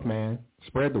wealth, man.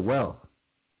 Spread the wealth.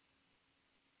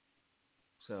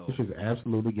 So this is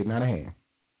absolutely getting out of hand.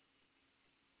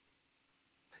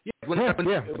 Yeah, when I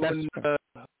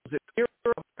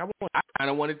kind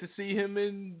of wanted to see him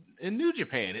in New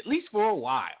Japan, at least for a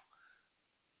while.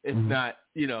 If not,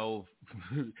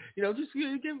 just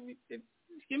give me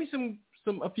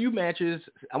a few matches.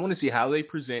 I want to see how they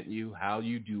present you, how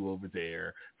you do over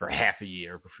there for half a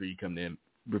year before you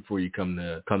come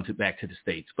back to the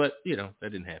States. But that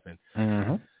didn't happen.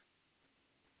 Mm-hmm.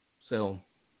 So,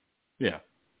 yeah.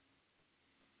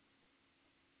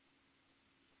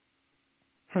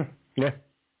 Yeah.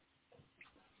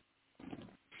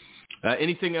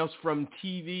 Anything else from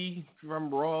TV, from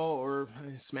Raw or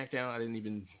SmackDown? I didn't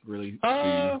even really see.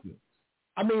 I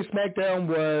mean, SmackDown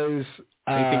was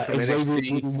Xavier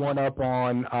getting one up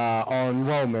on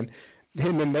Roman.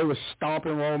 They were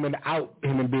stomping Roman out,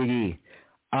 him and Big E.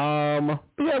 But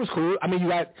yeah, it was cool. I mean, you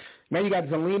got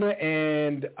Zelina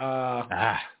and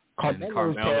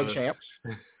Carmella tag champs,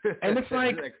 and it's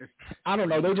like, I don't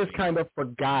know, they just kind of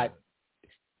forgot.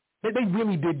 They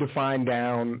really did define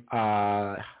down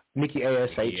Nikki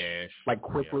ASH like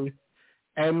quickly,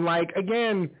 and like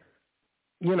again,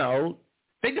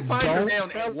 they defined her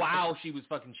down while she was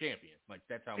fucking champion. Like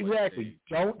that's how exactly.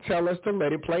 Don't tell us to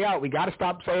let it play out. We got to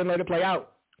stop saying let it play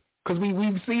out because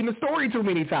we've seen the story too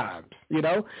many times.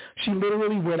 She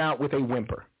literally went out with a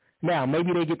whimper. Now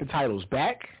maybe they get the titles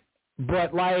back,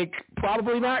 but like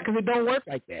probably not because it don't work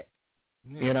like that.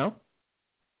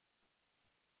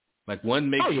 Like one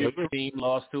makeshift team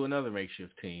lost to another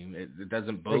makeshift team. It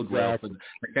doesn't bode well for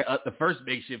the first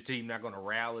makeshift team. Not going to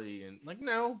rally and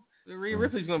no, Rhea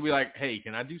Ripley's going to be like, hey,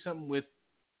 can I do something with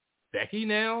Becky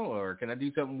now, or can I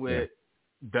do something with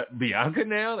Bianca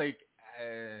now? Like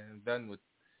I'm done with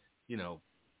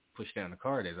push down the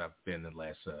card as I've been the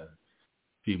last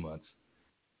few months.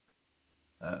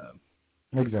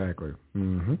 Exactly.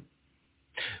 Mm-hmm.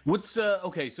 What's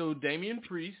okay? So Damian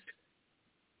Priest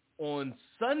on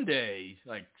Sunday,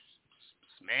 like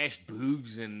smashed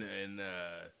Boogs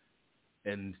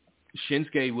and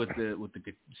Shinsuke with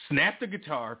the snapped the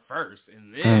guitar first,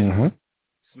 and then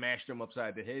smashed him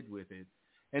upside the head with it.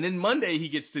 And then Monday he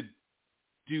gets to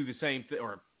do the same thing,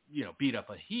 or beat up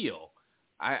a heel.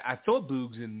 I thought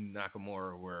Boogs and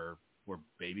Nakamura were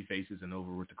baby faces and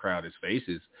over with the crowd as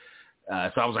faces.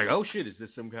 So I was like, oh shit, is this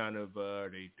some kind of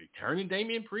they turning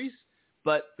Damian Priest?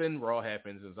 But then Raw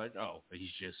happens, and it's like, oh, he's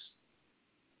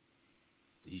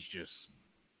just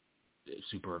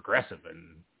super aggressive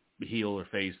and heel or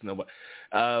face. Nobody.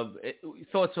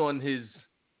 Thoughts on his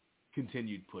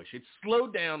continued push? It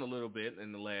slowed down a little bit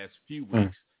in the last few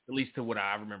weeks, at least to what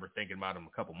I remember thinking about him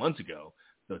a couple months ago.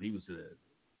 Thought he was the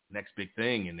next big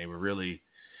thing, and they were really,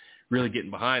 really getting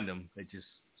behind him. They just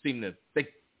seem to they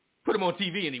put him on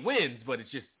TV and he wins, but it's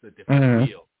just a different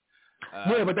feel.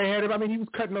 Yeah, but they had him. I mean, he was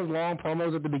cutting those long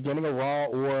promos at the beginning of Raw,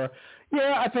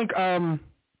 I think, now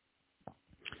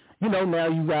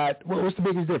you got, what's the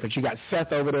biggest difference? You got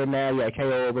Seth over there now, you got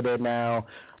KO over there now,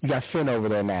 you got Finn over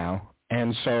there now,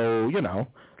 and so,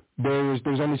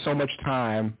 there's only so much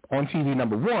time on TV,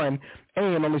 number one,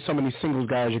 and only so many singles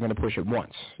guys you're going to push at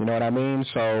once. You know what I mean?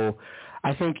 So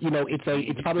I think,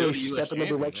 it's probably a step in the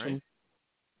direction. Right?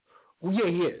 Well, yeah,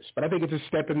 he is, but I think it's a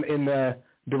step in the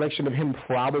direction of him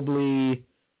probably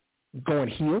going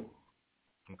heel.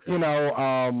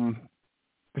 Okay.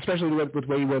 Especially with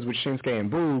where he was with Shinsuke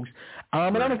and Boogs.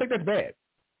 And I don't think that's bad.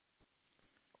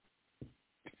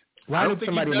 I don't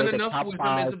think he's done enough with him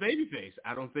as a babyface.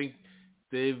 I don't think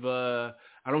they've. I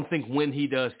don't think when he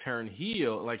does turn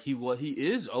heel, like he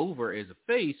is over as a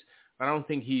face, but I don't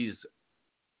think he's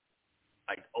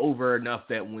like over enough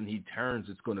that when he turns,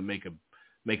 it's going to make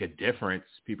a difference.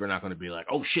 People are not going to be like,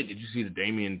 oh shit, did you see the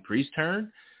Damian Priest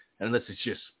turn? Unless it's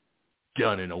just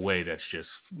done in a way that's just,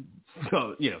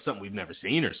 something we've never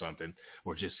seen or something,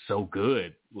 or just so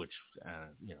good, which,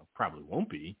 probably won't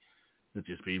be. It'll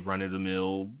just be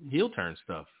run-of-the-mill heel turn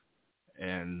stuff.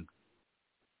 And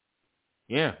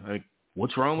yeah, like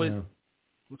what's wrong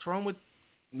with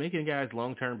making guys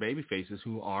long-term baby faces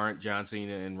who aren't John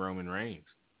Cena and Roman Reigns?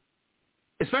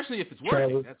 Especially if it's working.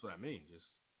 Travis, that's what I mean. Just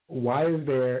why is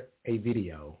there a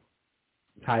video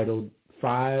titled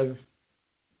Five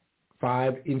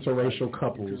Interracial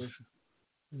Couples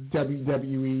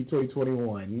WWE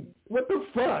 2021? What the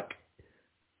fuck?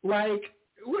 Like,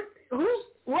 what?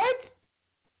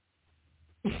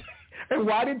 And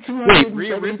why did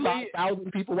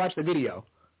 275,000 people watch the video?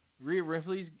 Rhea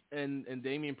Ripley and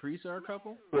Damian Priest are a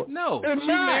couple? Well, No,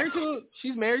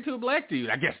 she's married to a black dude.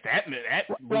 I guess that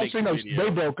makes no, they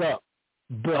broke up.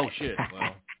 But, oh shit!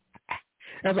 Well,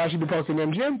 that's why she be posting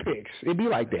them gym pics. It'd be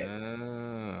like that.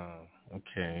 Oh,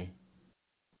 okay.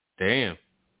 Damn.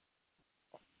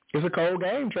 It's a cold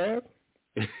game, Trav.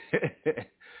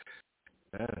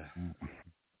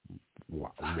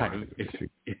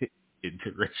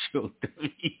 Interracial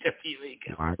WWE.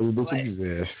 Why did this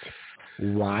exist?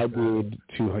 Why did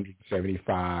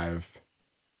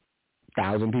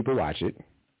 275,000 people watch it?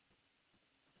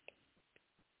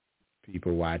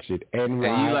 People watch it, and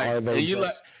why are they? You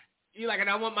like, and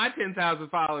I want my 10,000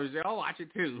 followers. I'll watch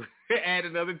it too. Add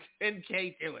another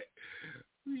 10K to it.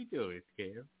 What are you doing,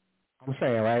 Cam? I'm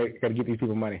saying, right? Got to get these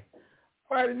people money.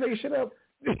 Why did they shut up?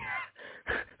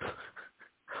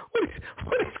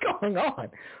 What is going on?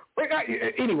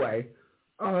 Anyway,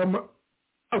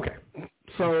 okay.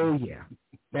 So yeah,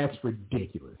 that's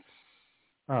ridiculous.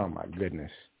 Oh my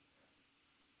goodness.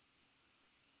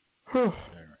 All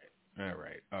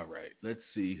right. Let's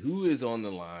see who is on the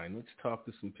line. Let's talk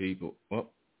to some people. Oh.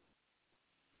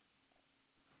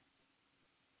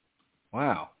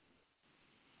 Wow.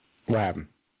 What happened?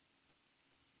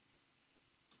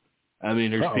 I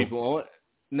mean, there's people on.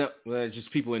 No,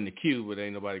 just people in the queue, but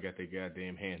ain't nobody got their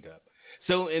goddamn hand up.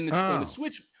 So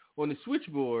on the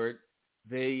switchboard,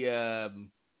 they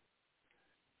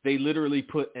literally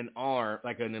put an arm,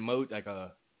 like an emoji, like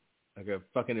a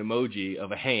fucking emoji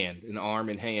of a hand, an arm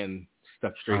and hand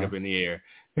stuck straight up in the air,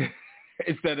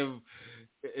 instead of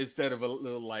a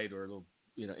little light or a little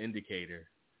indicator.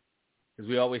 Because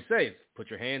we always say, put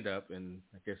your hand up, and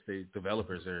I guess the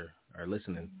developers are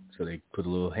listening, so they put a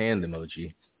little hand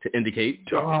emoji to indicate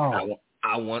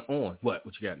I want on. What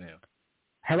you got now?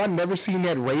 Have I never seen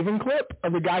that Raven clip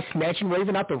of the guy snatching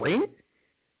Raven out the ring?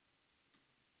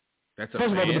 That's a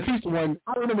First of all, the Batista one,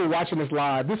 I remember watching this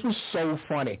live. This was so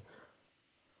funny.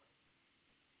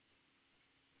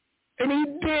 And he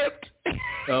dipped.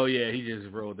 Oh yeah, he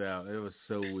just rolled out. It was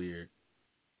so weird.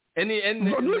 And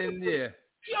then yeah.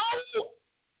 Yo!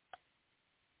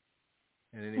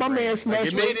 And then my man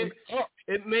smashed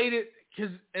it made it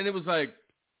because, and it was like,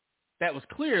 that was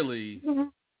clearly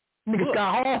nigga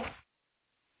Scott Hall.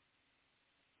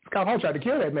 Scott Hall tried to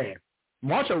kill that man.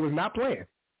 Macho was not playing.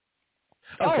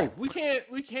 Okay. Oh, we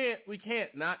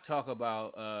can't not talk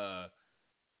about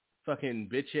fucking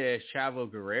bitch ass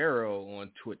Chavo Guerrero on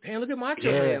Twitter. Damn, look at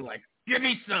Macho Man, like, give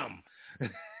me some.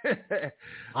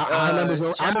 I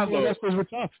remember when wrestlers were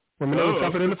tough. When they were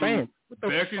tougher than the fans.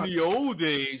 Back in the old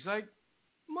days, like,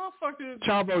 motherfucker.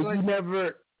 Chavo, like,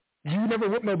 you never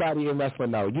whipped nobody in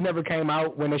wrestling, though. You never came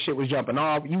out when that shit was jumping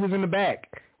off. You was in the back,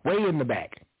 way in the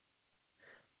back.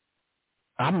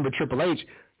 I remember Triple H.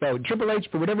 So Triple H,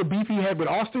 for whatever beef he had with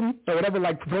Austin, or whatever,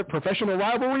 like, professional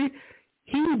rivalry,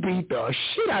 he beat the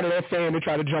shit out of that fan to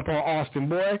try to jump on Austin,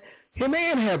 boy. Him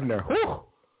and Hebner. Whew.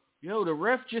 Yo, the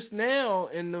ref just now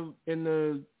in the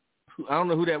I don't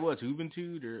know who that was,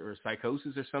 Juventud or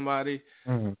Psychosis or somebody.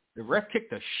 Mm-hmm. The ref kicked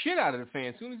the shit out of the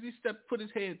fan as soon as he put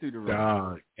his head through the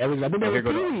ring. Here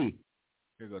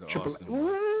go to Triple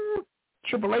Austin.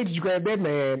 Triple H grabbed that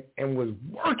man and was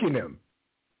working him.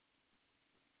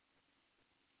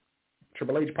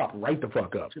 Triple H popped right the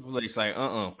fuck up. Triple H like,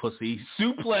 pussy.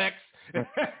 Suplex.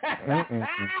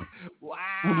 Wow.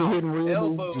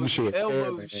 Elbow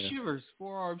shivers,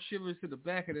 forearm shivers to the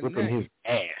back of the whipping neck. His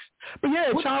ass. But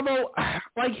yeah, Chavo,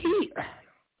 like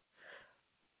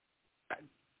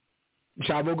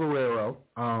Chavo Guerrero,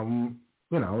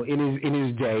 in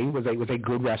his day was a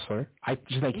good wrestler. I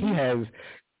just think he has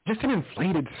just an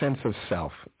inflated sense of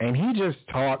self, and he just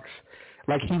talks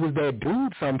like he was that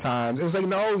dude sometimes. It's like,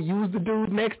 no, use the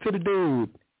dude next to the dude.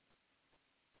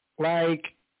 Like,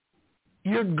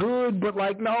 you're good, but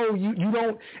like, no, you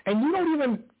don't, and you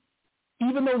don't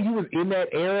even though you was in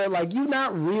that era, like, you're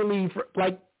not really,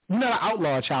 you're not an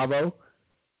outlaw, Chavo.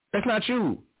 That's not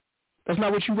you. That's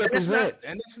not what you represent.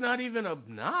 And it's not even a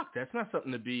knock. That's not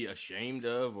something to be ashamed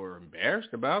of or embarrassed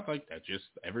about. Like, that's just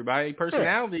everybody's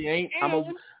personality. Ain't I'm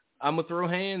gonna throw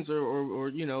hands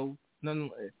or none.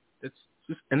 It's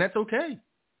just, and that's okay.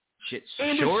 Shit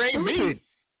sure ain't me.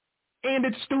 And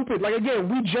it's stupid. Like, again,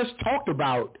 we just talked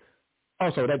about.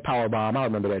 Also, that power bomb, I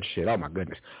remember that shit. Oh, my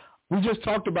goodness. We just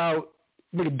talked about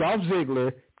Dolph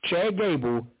Ziggler, Chad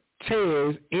Gable,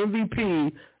 Tez,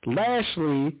 MVP,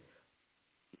 Lashley.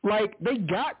 Like, they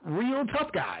got real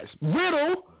tough guys.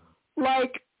 Riddle,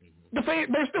 like, the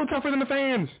fans, they're still tougher than the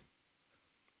fans.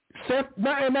 Seth,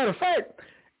 matter of fact,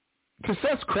 to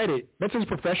Seth's credit, that's as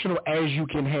professional as you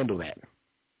can handle that.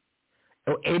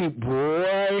 Oh,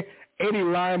 Eddie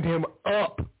lined him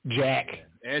up, Jack.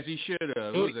 As he should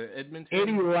have. It was an Edmonton.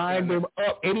 Eddie lined him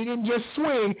up. Eddie didn't just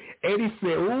swing. Eddie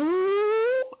said,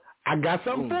 "Ooh, I got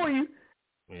something for you,"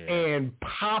 and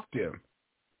popped him.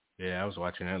 Yeah, I was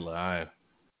watching that live.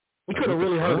 He could have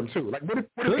really hurt him too. Like, what if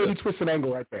Eddie twisted an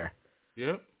angle right there?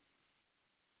 Yep.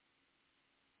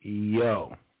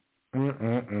 Yo.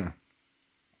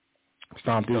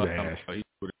 Stomped his ass.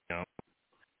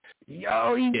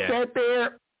 Yo, he sat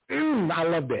there. I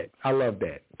love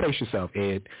that. Pace yourself,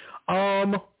 Ed.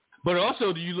 But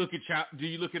also, do you look at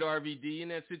RVD in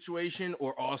that situation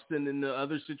or Austin in the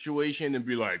other situation and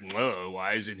be like, "Whoa,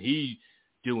 why isn't he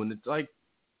doing it?" Like,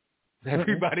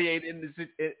 everybody ain't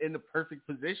in the perfect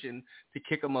position to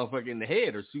kick a motherfucker in the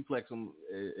head or suplex him,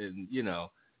 and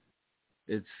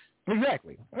it's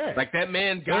exactly right. Like that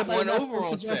man got one over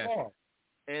on Seth,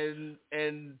 and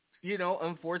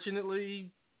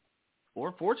unfortunately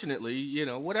or fortunately,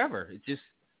 whatever. It just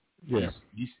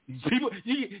people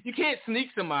you can't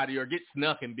sneak somebody or get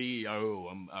snuck and be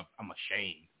I'm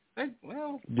ashamed. Like,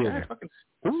 well,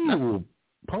 ooh,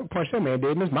 punch that man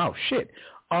dead in his mouth. Shit.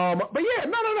 But yeah,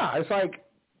 no. It's like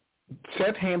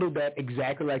Seth handled that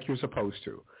exactly like he was supposed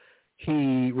to.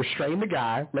 He restrained the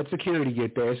guy, let security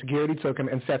get there. Security took him,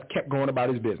 and Seth kept going about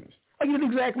his business. Like, he did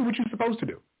exactly what you're supposed to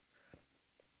do.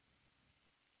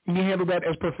 He handled that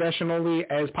as professionally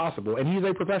as possible, and he's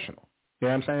a professional. You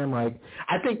know what I'm saying? Like,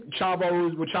 I think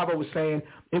what Chavo was saying,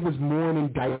 it was more an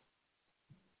indictment.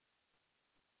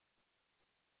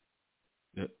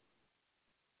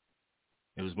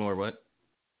 It was more what?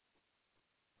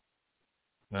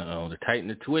 The Titan,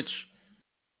 the Twitch,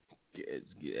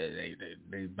 they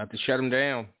about to shut him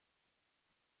down.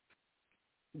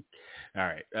 All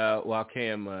right. While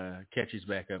Cam catches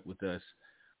back up with us,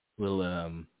 we'll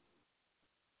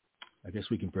I guess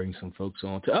we can bring some folks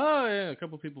on. A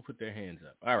couple people put their hands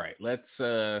up. All right. Let's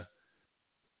I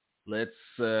want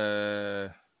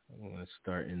to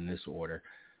start in this order.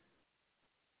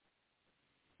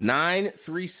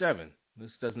 937.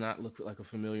 This does not look like a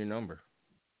familiar number.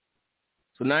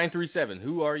 So 937,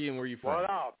 who are you and where are you from? What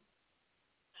up?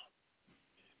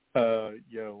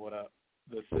 Yo, what up?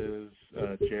 This is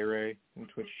J-Ray in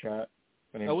Twitch chat.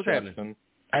 My name's what's Justin. happening?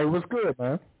 Hey, what's good,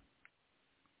 man?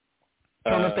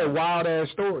 Tell us that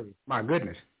wild-ass story. My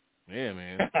goodness. Yeah,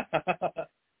 man.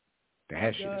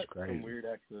 That shit is crazy. Some weird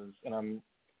exes, and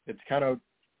it's kind of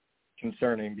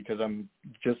concerning because I'm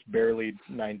just barely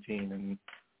 19, and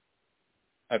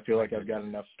I feel like I've got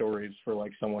enough stories for,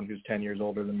 like, someone who's 10 years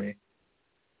older than me.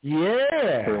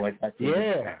 Yeah. For, like, exes,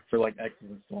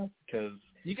 and stuff, because...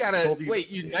 You gotta wait.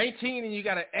 You're 19 and you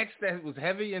got an ex that was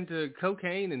heavy into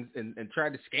cocaine and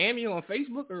tried to scam you on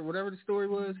Facebook or whatever the story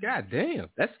was. God damn,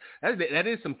 that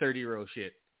is some 30-year-old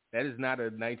shit. That is not a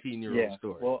 19-year-old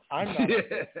story. Well, I'm not on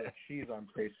Facebook. She's on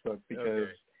Facebook because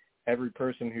every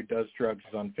person who does drugs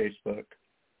is on Facebook.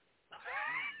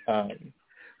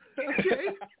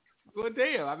 Okay. Well,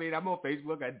 damn. I mean, I'm on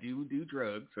Facebook. I do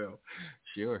drugs, so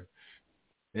sure,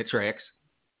 that tracks.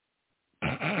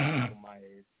 My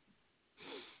age.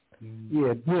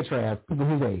 Yeah, Trav, people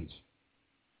his age.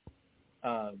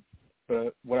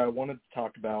 But what I wanted to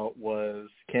talk about was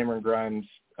Cameron Grimes'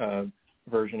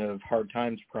 version of Hard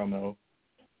Times promo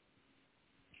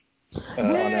on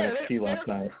NXT last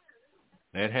night.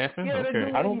 That happened? Yeah,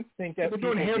 okay. I don't think that they're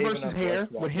doing hair versus hair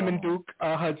with him and Duke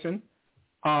Hudson.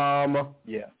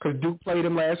 Because Duke played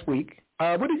him last week.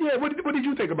 What did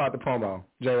you think about the promo,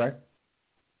 J-Ray?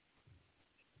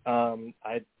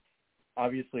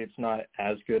 Obviously, it's not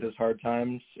as good as Hard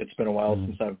Times. It's been a while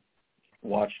since I've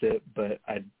watched it, but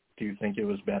I do think it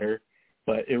was better.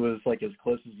 But it was like as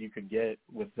close as you could get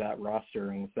with that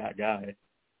roster and with that guy.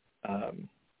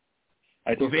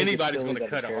 If anybody's going to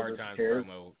cut a Hard Times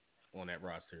promo on that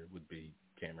roster, it would be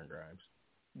Cameron Grimes.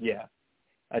 Yeah.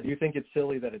 I do think it's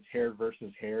silly that it's hair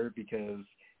versus hair because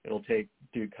it'll take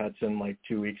Duke Hudson like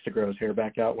 2 weeks to grow his hair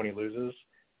back out when he loses.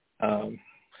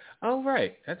 Oh,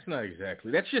 right. That's not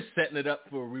exactly. That's just setting it up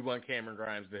for we want Cameron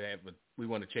Grimes to have we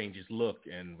want to change his look,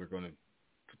 and we're going to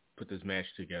put this match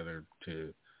together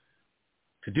to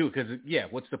do it. Because,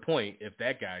 what's the point if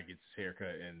that guy gets his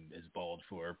haircut and is bald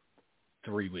for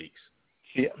 3 weeks?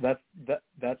 Yeah,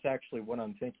 that's actually what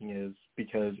I'm thinking is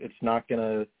because it's not going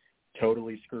to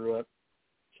totally screw up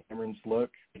Cameron's look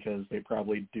because they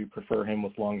probably do prefer him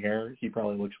with long hair. He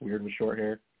probably looks weird with short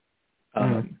hair.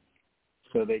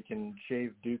 So they can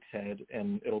shave Duke's head,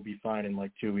 and it'll be fine in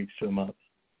like 2 weeks to a month.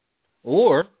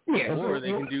 Or they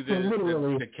can do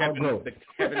the Kevin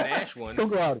Nash one,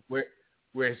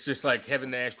 where it's just like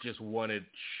Kevin Nash just wanted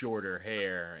shorter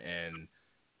hair, and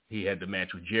he had to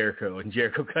match with Jericho, and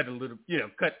Jericho cut a little,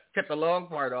 cut the long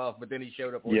part off, but then he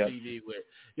showed up on TV with,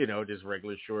 just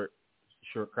regular short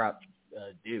short crop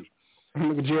do.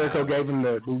 Look at Jericho gave him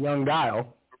the young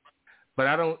dial. But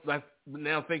I don't.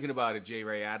 Now thinking about it, J.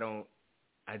 Ray, I don't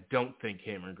think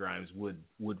Cameron Grimes would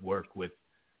work with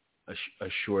a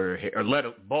shorter hair, or let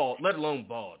alone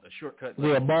bald. A shortcut.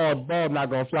 Yeah, bald not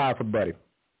gonna fly for Buddy.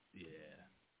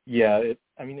 Yeah.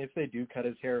 If they do cut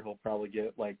his hair, he'll probably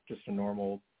get like just a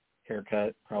normal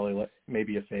haircut, probably like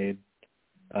maybe a fade.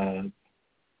 Cameron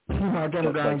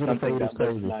Grimes something fade that is looks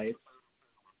crazy. nice.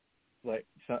 Like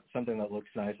something that looks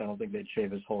nice. I don't think they'd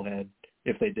shave his whole head.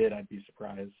 If they did, I'd be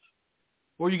surprised.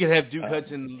 Or you could have Duke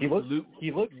Hudson. He looks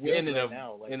good right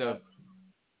now. Like in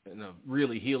a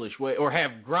really heelish way, or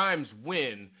have Grimes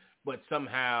win, but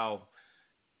somehow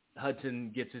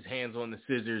Hudson gets his hands on the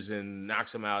scissors and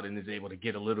knocks him out and is able to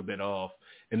get a little bit off,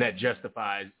 and that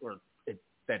justifies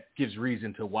that gives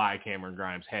reason to why Cameron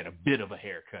Grimes had a bit of a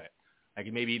haircut.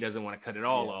 Like maybe he doesn't want to cut it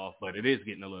all off, but it is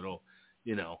getting a little,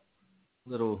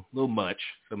 little much.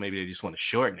 So maybe they just want to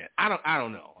shorten it. I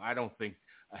don't know. I don't think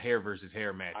a hair versus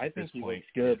hair match. I at think this he point looks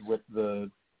good with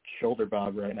the shoulder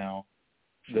bob right now.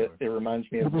 Sure. It reminds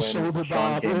me of when shoulder Sean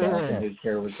bob, came yeah. back and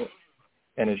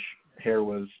his hair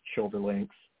was shoulder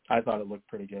lengths. I thought it looked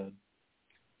pretty good.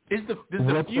 Does the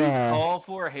feud call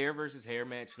for a hair versus hair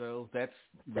match though? That's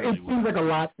really it seems like a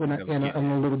lot in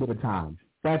a little bit of time.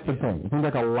 That's the thing. It seems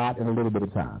like a lot in a little bit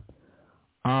of time.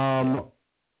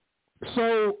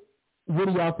 So what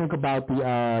do y'all think about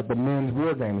the men's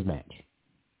War Games match?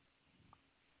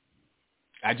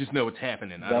 I just know it's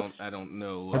happening. I don't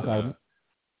know Okay.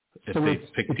 if So they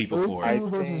pick people for it.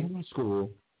 New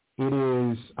school. It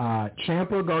is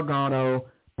Ciampa, Gargano,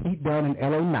 Pete Dunne,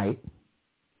 and LA Knight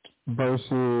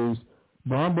versus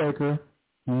Braun Breaker,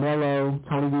 Melo,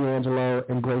 Tony D'Angelo,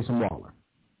 and Grayson Waller.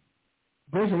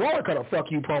 Grayson Waller cut a fuck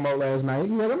you promo last night.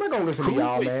 I'm not going to listen to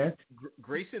y'all, man.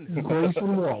 Grayson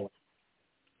Waller.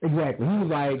 Exactly. He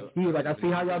was like, I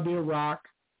see how y'all did Rock.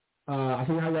 I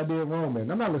see how y'all did Roman.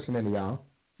 I'm not listening to y'all.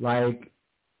 Like,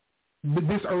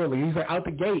 this early. He's like, out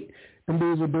the gate, them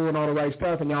dudes were doing all the right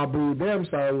stuff, and y'all booed them,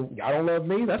 so y'all don't love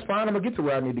me? That's fine. I'm going to get to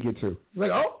where I need to get to. He's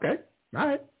like, oh, okay. All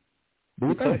right.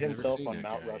 He put himself on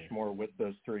Mount Rushmore with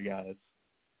those three guys.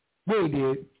 Yeah, he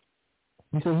did.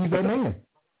 He said he's their man.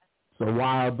 So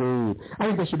wild dude. I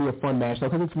think that should be a fun match, though,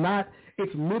 because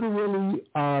it's literally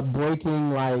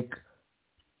breaking, like,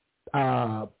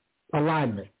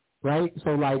 alignment, right?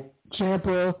 So, like,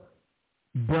 Ciampa,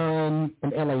 Dunne,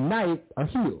 and LA Knight are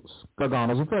heels.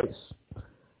 Gargano's a face.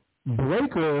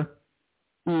 Breaker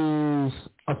is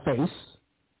a face,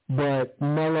 but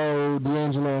Melo,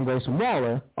 D'Angelo, and Grayson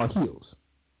Waller are heels.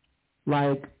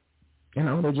 Like,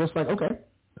 they're just like, okay.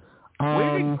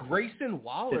 Where did Grayson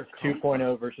Waller come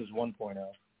 2.0 versus 1.0.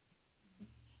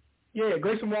 Yeah,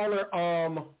 Grayson Waller,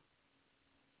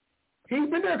 he's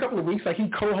been there a couple of weeks. Like, he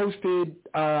co-hosted,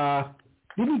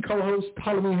 didn't he co-host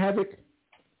Halloween Havoc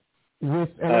with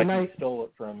LA Knight? He stole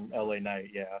it from LA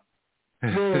Knight, yeah.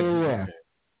 Yeah.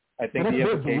 I think the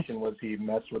implication was he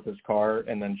messed with his car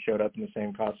and then showed up in the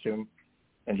same costume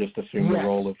and just assumed the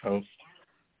role of host.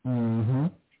 Mm-hmm.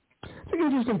 It's an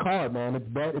interesting card, man.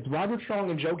 It's Roderick Strong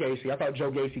and Joe Gacy. I thought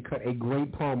Joe Gacy cut a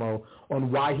great promo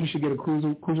on why he should get a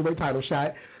cruiserweight title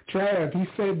shot. Trav, he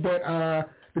said that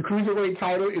the cruiserweight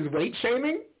title is weight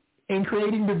shaming and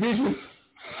creating division.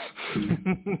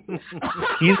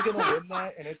 He's going to win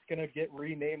that, and it's going to get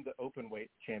renamed the Openweight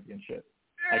Championship.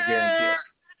 I guarantee it.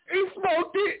 He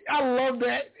smoked it. I love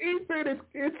that. He said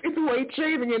it's weight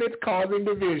shaming and it's causing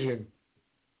division.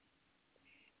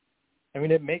 I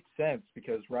mean, it makes sense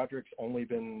because Roderick's only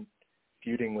been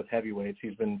feuding with heavyweights.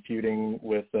 He's been feuding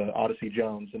with Odyssey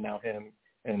Jones and now him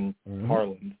and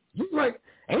Harland. He's like,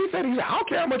 and he said, I don't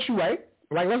care how much you weigh.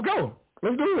 Like, let's go.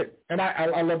 Let's do it. And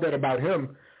I love that about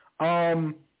him.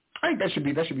 I think that should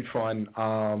be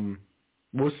fun.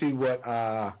 We'll see what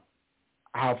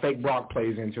how fake Brock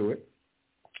plays into it.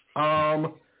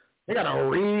 They got a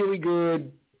really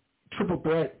good triple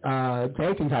threat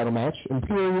tag team title match.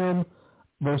 Imperium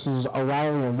versus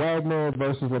O'Reilly and Wagner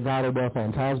versus Legado del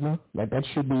Fantasma. Like, that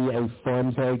should be a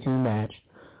fun tag team match.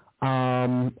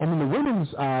 And in the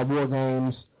women's War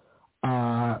Games,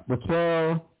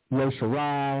 Raquel, Io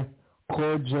Shirai,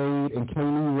 Cora Jade, and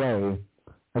Kaylee Ray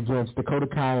against Dakota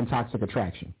Kai and Toxic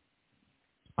Attraction.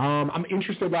 I'm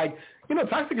interested, like,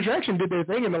 Toxic Attraction did their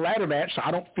thing in the ladder match, so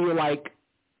I don't feel like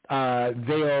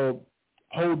they'll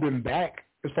hold them back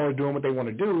as far as doing what they want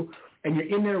to do. And you're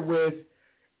in there with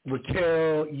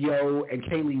Raquel, Yo, and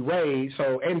Kaylee Ray,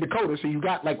 and Dakota, so you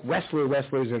got, like,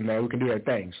 wrestlers in there who can do their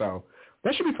thing. So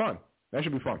that should be fun.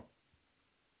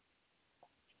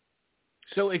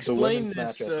 So explain this.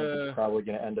 Match, I think, is probably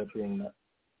going to end up being that.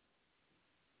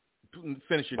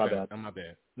 finish your thought. Oh, my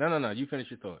bad. No. You finish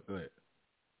your thought. Go ahead.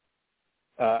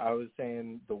 I was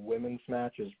saying the women's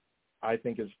match I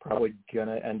think is probably going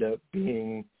to end up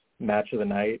being match of the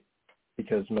night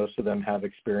because most of them have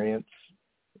experience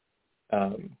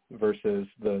versus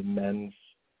the men's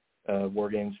War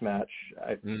Games match.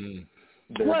 There's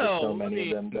just so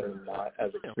many of them that are not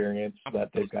as experienced that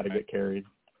they've got to get carried.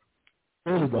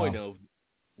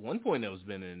 1.0's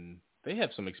been in. They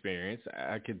have some experience.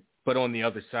 But on the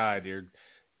other side,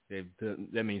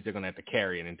 that means they're going to have to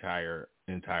carry an entire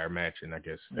match, and I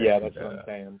guess. Yeah, that's what I'm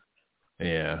saying.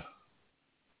 Yeah.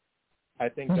 I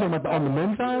think on the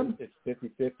men's side, it's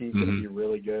 50-50. It's going to be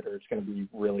really good, or it's going to be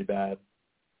really bad.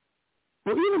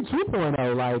 Well, even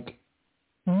 2.0, like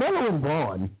Melo and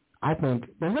Braun, I think,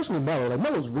 especially Melo. Like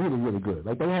Melo's really, really good.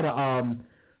 Like they had a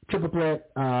triple threat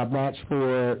match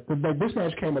for. This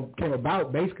match came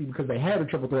about basically because they had a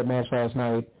triple threat match last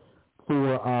night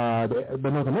for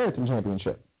the North American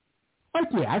Championship.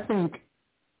 Like, yeah, I think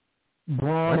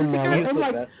Braun and Melo, and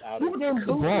like War Games is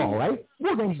a brawl, right?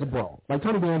 War Games is a brawl. Like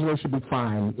Tony D'Angelo should be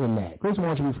fine in that. Chris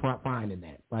Warren should be fine in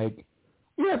that. Like,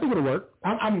 yeah, I think it'll work.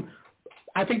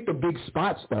 I think the big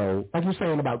spots though, like you're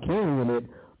saying about carrying it,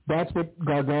 that's what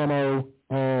Gargano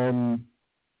and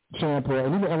Ciampa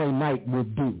and even LA Knight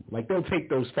would do. Like they'll take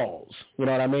those falls. You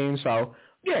know what I mean? So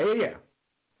yeah.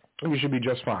 You should be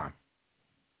just fine.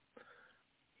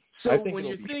 So when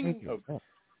you think,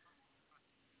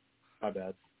 my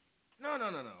bad. No.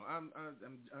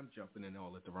 I'm jumping in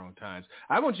all at the wrong times.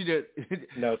 I want you to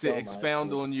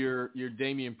expound on your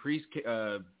Damian Priest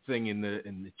thing in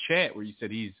the chat where you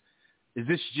said is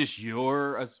this just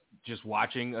your just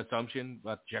watching assumption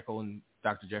about Jekyll and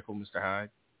Dr. Jekyll, Mr. Hyde,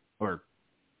 or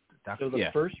Dr. So the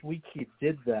first week he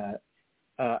did that,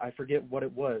 I forget what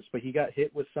it was, but he got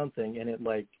hit with something and it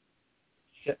like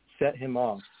set him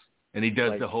off. And he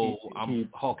does the whole I'm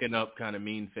hulking up kind of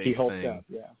mean face thing. He hulked up,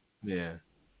 yeah. Yeah.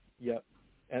 Yep.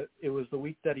 And it was the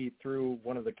week that he threw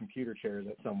one of the computer chairs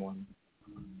at someone.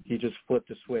 He just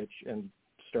flipped a switch and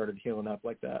started healing up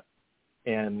like that.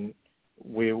 And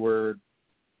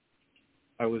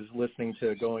I was listening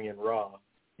to Going in Raw,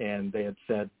 and they had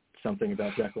said something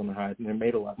about Jekyll and Hyde, and it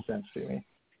made a lot of sense to me.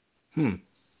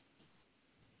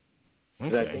 Okay.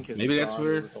 I think his maybe that's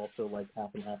where was also like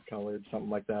half and half colored, something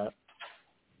like that.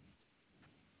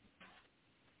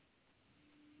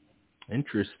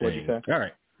 Interesting. What'd you say? All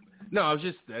right. No,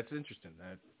 that's interesting.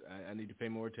 I need to pay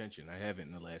more attention. I haven't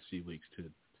in the last few weeks to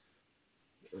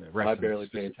I barely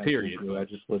pay attention to it. I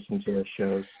just listen to the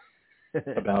shows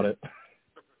about it.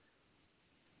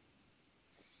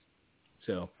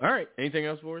 So, all right. Anything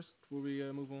else for us before we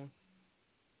move on?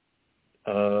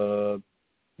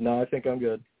 No, I think I'm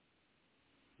good.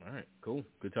 All right, cool.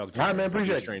 Good talking to you. All right, man.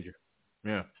 Appreciate it. Stranger.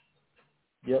 Yeah.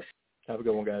 Yep. Have a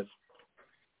good one, guys.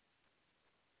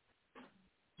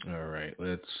 All right,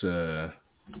 let's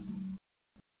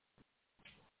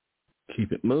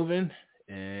keep it moving.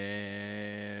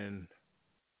 And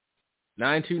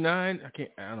 929,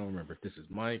 I don't remember if this is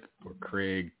Mike or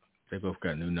Craig. They both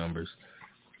got new numbers.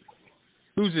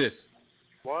 Who's this?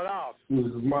 What up? This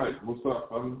is Mike. What's up,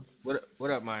 brother?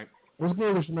 What up, Mike? What's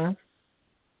good with you, man?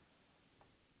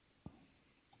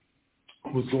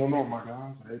 What's going on, my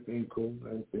guys? Everything cool.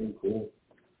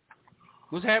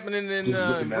 What's happening in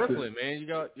Brooklyn, man? You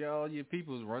got all your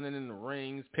people's running in the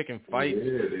rings, picking fights.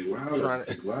 Yeah, they wilding.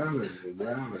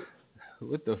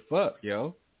 What the fuck,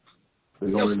 yo?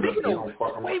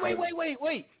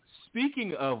 Wait.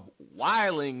 Speaking of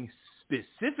wilding,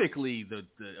 specifically the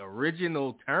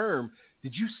original term,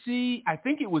 did you see, I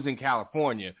think it was in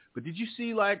California, but did you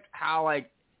see how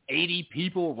 80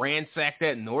 people ransacked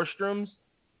that Nordstrom's?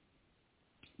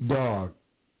 Dog.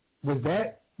 Was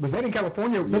that in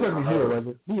California? It wasn't here, was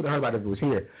it? We even heard about it if it was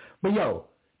here. But yo,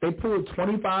 they pulled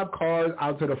 25 cars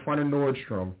out to the front of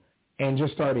Nordstrom and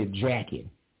just started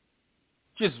jacking.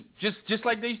 Just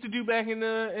like they used to do back in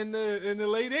the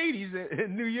late 80s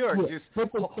in New York. Yeah.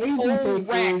 But the crazy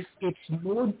thing is,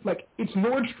 it's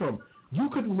Nordstrom.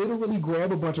 You could literally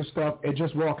grab a bunch of stuff and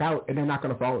just walk out, and they're not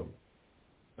going to follow you.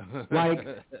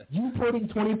 You putting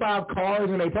 25 cars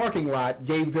in a parking lot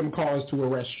gave them cause to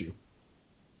arrest you.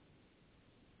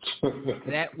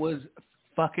 That was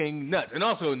fucking nuts. And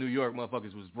also in New York,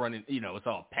 motherfuckers was running, it's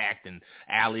all packed in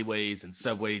alleyways and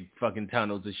subway fucking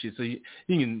tunnels and shit. So you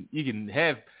can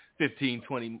have 15,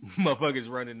 20 motherfuckers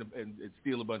running and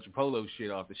steal a bunch of Polo shit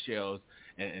off the shelves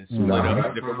and split up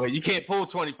a different way. You can't pull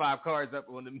 25 cars up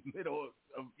on the middle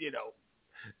of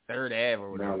 3rd Ave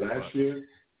or whatever. Now,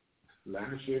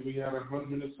 last year we had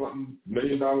 $100 and something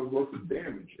million worth of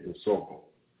damage in Soho.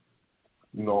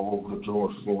 Over the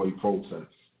George Floyd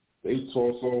protests. They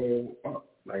tore Soho up,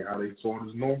 how they tore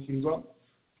his nonsense up.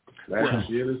 Last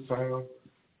year this time,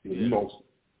 you know,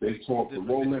 they tore the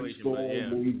Rolex store,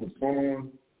 Louis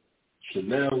Vuitton,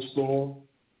 Chanel store.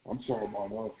 I'm talking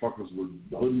about motherfuckers with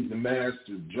hoodies and masks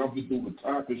just jumping through the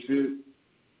top and shit,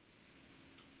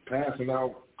 passing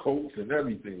out coats and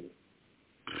everything.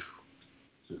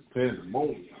 Just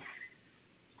pandemonium.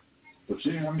 But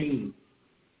yeah, I mean,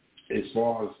 as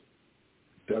far as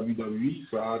WWE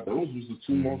side, those was the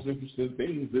two most interesting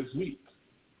things this week.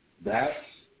 That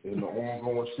and the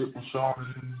ongoing strip with Charlotte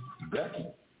and Becky.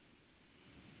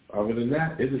 Other than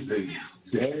that, it is a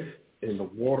dead in the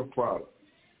water product.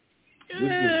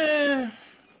 It's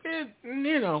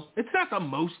not the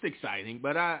most exciting,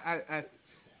 but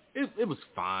it was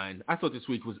fine. I thought this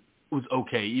week was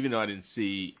okay, even though I didn't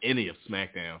see any of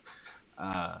SmackDown.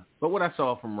 But what I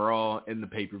saw from Raw and the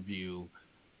pay-per-view,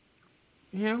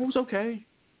 it was okay.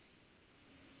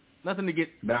 Nothing to get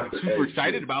super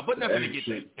excited about, but nothing to get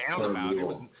down about.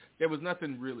 There was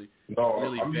nothing really bad.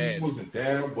 It wasn't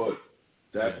down, but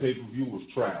that pay-per-view was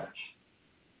trash.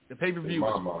 The pay-per-view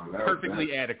was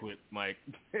perfectly adequate, Mike.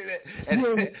 and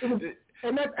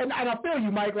I feel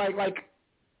you, Mike.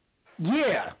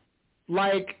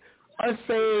 Like us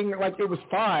saying like it was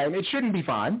fine. It shouldn't be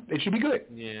fine. It should be good.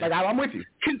 Yeah. Like I'm with you.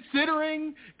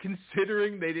 Considering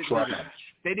they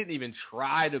didn't even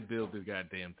try to build the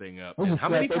goddamn thing up. How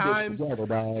many times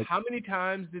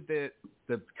did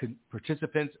the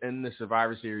participants in the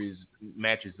Survivor Series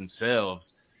matches themselves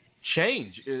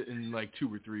change in like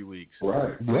 2 or 3 weeks?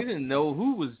 Right. We didn't know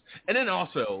who was, and then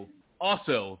also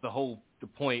the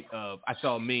point of, I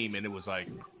saw a meme and it was like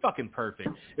fucking perfect.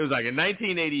 It was like in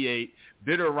 1988,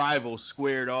 bitter rivals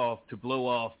squared off to blow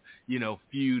off,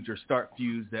 feuds or start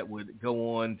feuds that would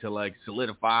go on to like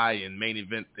solidify and main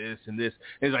event this and this.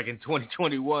 It's like in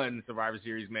 2021, Survivor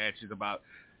Series match is about,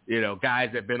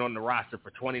 guys that have been on the roster for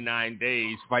 29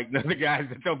 days fighting other guys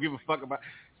that don't give a fuck about.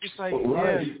 It's like,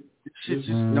 it just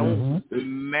don't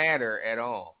matter at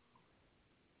all.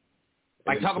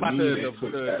 Like talk about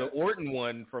the Orton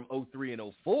one from 2003 and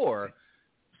 2004.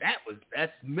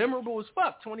 That's memorable as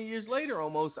fuck. 20 years later,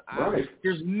 almost. Right.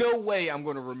 There's no way I'm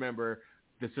going to remember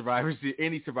any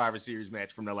Survivor Series match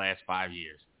from the last 5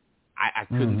 years. I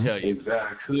couldn't tell you.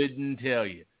 Exactly. Couldn't tell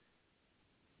you.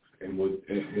 And with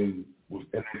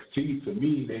NXT, to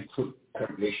me, they stripped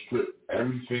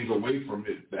everything away from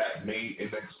it that made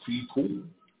NXT cool.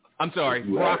 I'm sorry,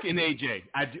 Brock and AJ.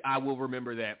 I will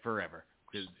remember that forever.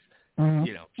 Because but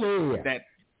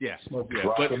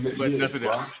nothing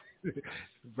else.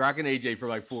 Brock and AJ for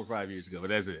like 4 or 5 years ago, but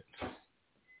that's it.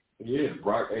 Yeah,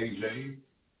 Brock, AJ,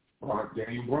 Brock,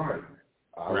 Daniel Bryan.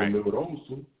 I remember those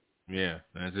two. Yeah,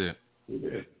 that's it.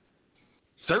 Yeah.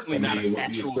 Certainly not an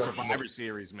actual Survivor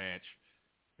Series match.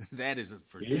 That is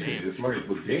for damn. It's like,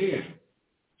 but damn.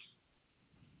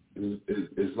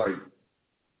 It's like,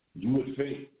 you would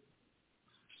think,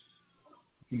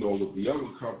 with the other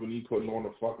company putting on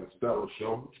a fucking stellar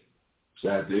show,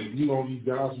 that they, these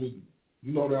guys would,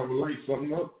 that would light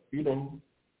something up,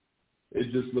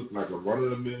 It just looked like a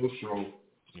run-of-the-mill show.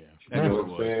 Yeah. You know what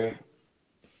I'm saying?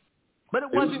 But it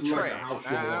wasn't like trash.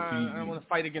 I don't want to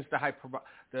fight against the hyperbole.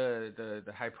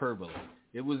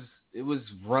 It was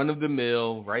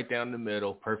run-of-the-mill, right down the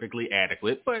middle, perfectly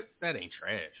adequate, but that ain't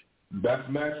trash. Best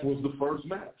match was the first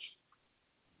match.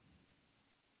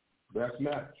 Best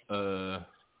match.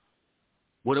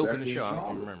 What opened the show? I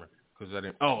don't remember. Because I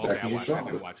didn't. Oh, okay. I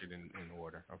didn't watch it in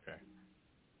order. Okay.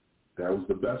 That was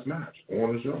the best match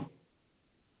on the show.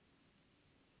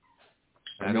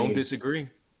 I don't disagree.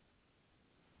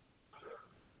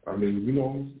 I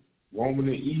mean, Roman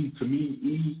and E, to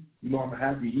me, I'm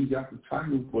happy E got the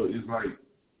title, but it's like,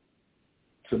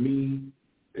 to me,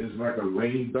 it's like a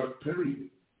lame duck period,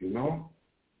 I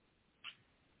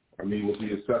mean, with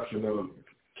the exception of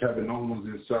Kevin Owens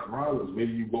and Seth Rollins,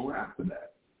 maybe you go after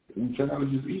that. We try to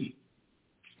just eat.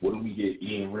 What do we get?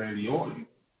 Ian Randy Orton.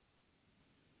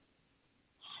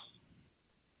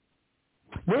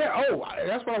 Yeah,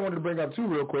 that's what I wanted to bring up too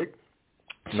real quick.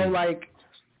 So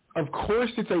of course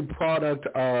it's a product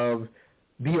of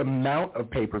the amount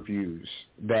of pay-per-views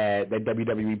that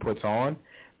WWE puts on,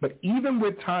 but even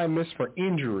with time missed for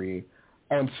injury,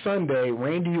 on Sunday,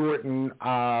 Randy Orton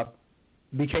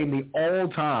became the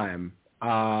all-time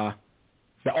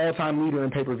leader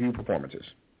in pay-per-view performances.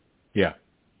 Yeah.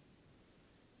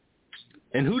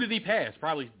 And who did he pass?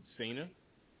 Probably Cena.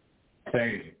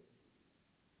 Kane.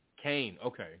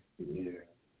 Okay. Yeah.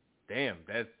 Damn.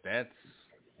 That's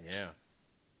yeah.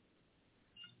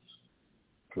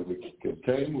 Because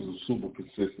Kane was a super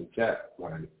consistent cat,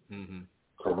 like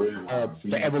career.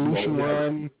 The Evolution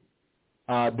run.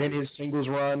 Then his singles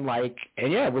run,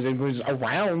 it was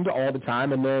around all the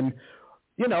time. And then,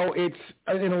 it's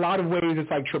in a lot of ways it's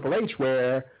like Triple H,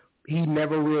 where he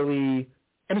never really,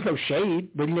 and it's no shade,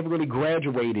 but he never really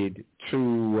graduated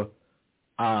to,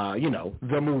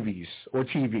 the movies or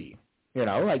TV.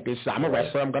 Like this, I'm a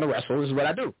wrestler, I'm gonna wrestle. This is what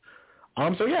I do.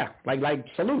 So yeah, like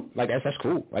salute, like that's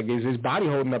cool. Like his body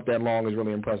holding up that long is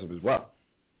really impressive as well.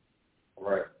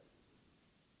 Right.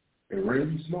 And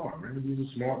Randy's smart. Randy's a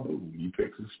smart dude. He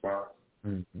picks his spot.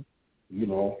 Mm-hmm.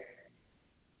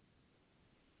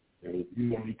 And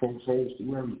he pokes holes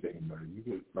through everything.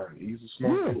 He's a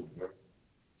smart dude. Man.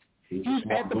 He's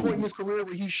at the point in his career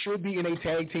where he should be in a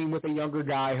tag team with a younger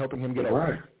guy helping him get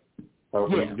over.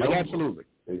 Right. Absolutely.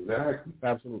 Exactly.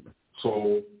 Absolutely.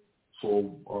 So,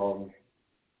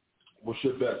 what's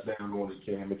your bet down on the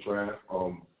Cam and Trav?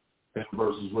 Him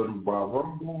versus Riddle by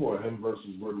Rumble or him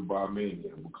versus Riddle by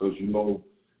Mania? Because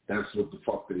that's what the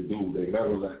fuck they do. They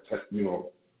never let a tag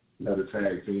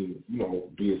team,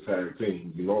 be a tag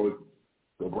team.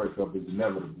 The breakup is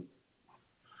inevitable.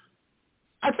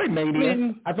 I'd say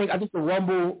Mania. I think the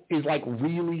Rumble is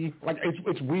really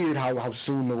it's weird how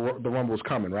soon the Rumble's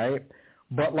coming, right?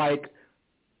 But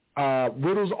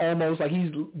Riddle's almost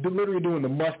he's literally doing the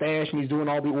mustache and he's doing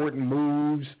all the Orton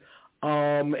moves.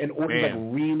 And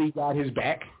Orton really got his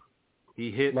back. He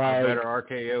hit a better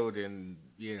RKO than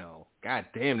God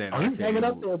damn that. He's hanging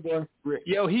up there, boy.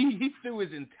 Yo, he threw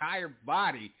his entire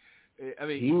body. I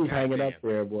mean, he was hanging up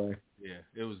there, boy. Yeah,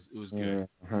 it was good.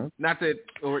 Mm-hmm. Not that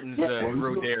Orton's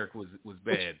Bro Derek was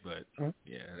bad, but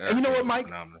yeah. And you know what, Mike?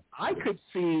 Phenomenal. I could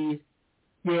see.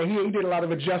 Yeah, he did a lot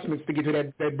of adjustments to get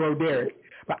to that Bro Derek,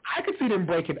 but I could see them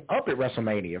breaking up at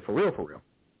WrestleMania for real.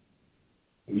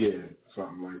 Yeah,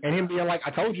 something like that. And him being like,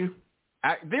 I told you.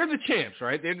 They're the champs,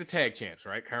 right? They're the tag champs,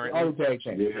 right, currently? Oh, the tag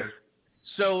champs. Yeah.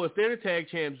 So if they're the tag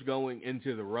champs going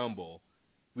into the Rumble,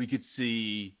 we could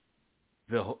see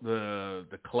the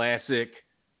classic,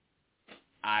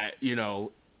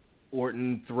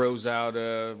 Orton throws out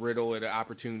a Riddle at an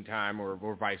opportune time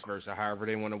or vice versa, however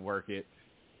they want to work it.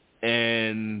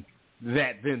 And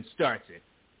that then starts it.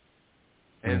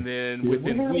 And then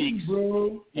within weeks,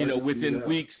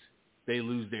 they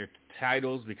lose their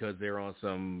titles because they're on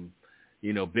some,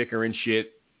 bickering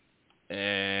shit.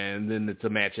 And then it's a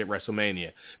match at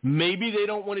WrestleMania. Maybe they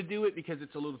don't want to do it because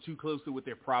it's a little too close to what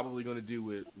they're probably going to do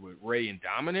with Rey and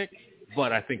Dominic.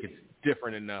 But I think it's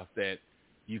different enough that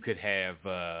you could have,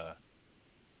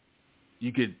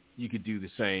 you could do the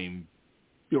same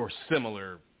or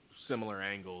similar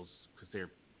angles because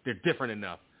they're different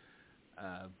enough.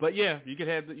 But yeah, you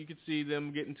could see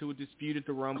them get into a dispute at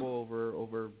the Rumble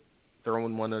over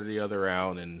throwing one or the other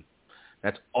out, and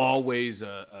that's always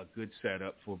a good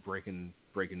setup for breaking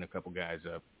a couple guys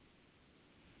up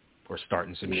or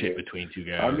starting some shit between two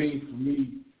guys. I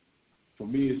mean, for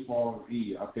me, as far as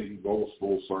I think it goes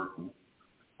full circle.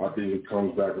 I think it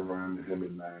comes back around to him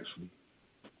and Lashley.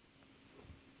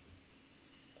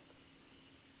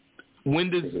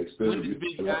 When does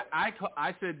Biggie?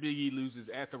 I said Biggie loses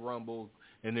at the Rumble,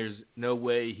 and there's no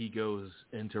way he goes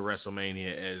into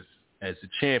WrestleMania as the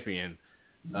champion.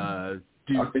 You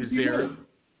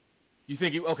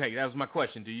think okay? That was my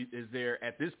question. Is there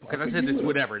at this point? Because I said this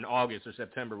in August or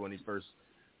September when he first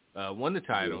won the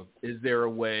title. Yeah. Is there a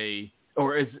way,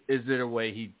 or is there a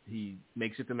way he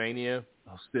makes it to Mania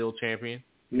still champion?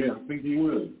 Yeah, I think he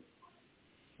will.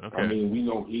 Okay. I mean, we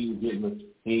know he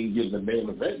ain't getting the main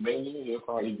event Mania. He'll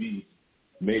probably be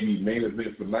maybe main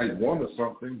event for night one or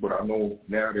something. But I know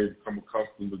now they've become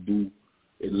accustomed to do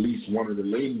at least one of the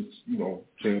ladies,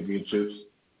 championships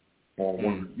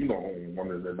on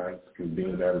one of the nights. Because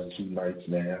being that is 2 nights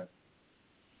now,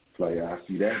 I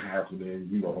see that happening.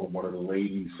 One of the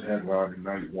ladies headlining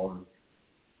night one,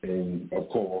 and of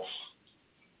course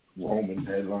Roman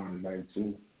headlining night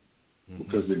 2.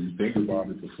 Because if you think about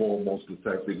it, the 4 most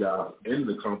protected guys in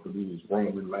the company is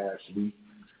Roman, Lashley,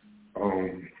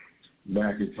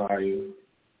 McIntyre,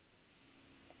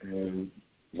 and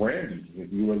Randy.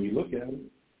 If you really look at it,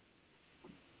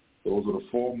 those are the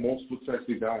 4 most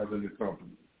protected guys in the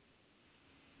company.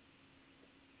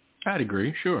 I'd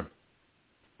agree, sure.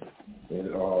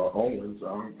 And Owens,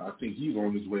 I think he's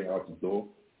on his way out the door.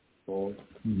 So,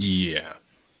 yeah.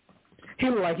 He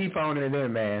look like he's phoning it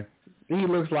in, man. He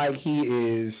looks like he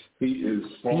is. He's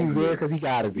there because he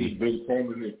got to be. He's been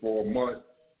phoning it for a month.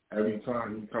 Every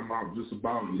time he come out, just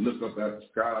about, he look up at the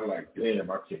sky like,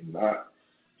 damn, I cannot.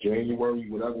 January,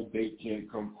 whatever date can't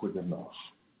come quick enough.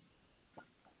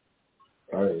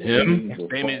 Him,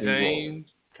 Sami Zayn,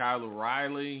 Kyle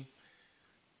O'Reilly,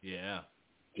 yeah.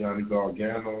 Johnny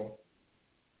Gargano.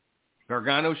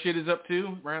 Gargano shit is up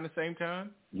too around the same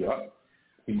time? Yeah.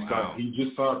 He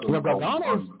just signed.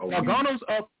 Gargano's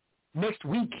up next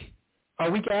week. A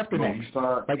week after next.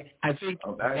 Like I think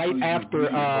right after.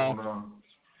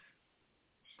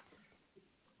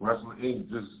 Wrestling Inc.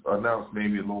 just announced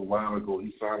maybe a little while ago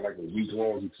he signed like a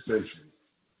week-long extension.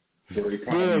 Just so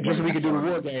we could do the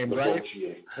War Games, right?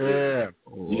 Yeah.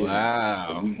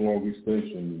 Wow. A week-long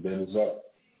extension, then it's up.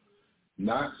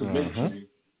 Not to mention,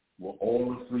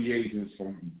 all the free agents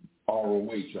from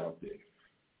ROH out there.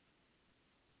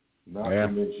 Not to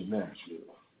mention that shit.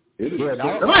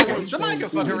 Somebody can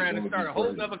fuck around and start a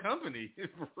whole other company.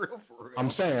 For real.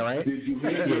 I'm saying, right?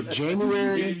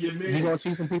 January, you're going to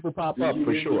see some people pop up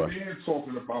for sure. Your man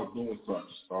talking about doing such,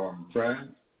 Brad?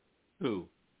 Who?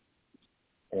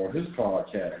 On his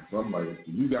podcast. I'm like,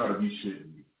 you got to be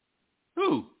shitting me.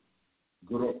 Who?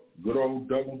 Good old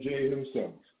Double J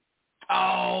himself.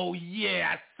 Oh,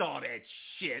 yeah, I saw that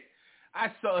shit.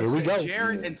 I saw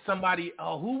Jarrett and somebody,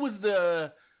 who was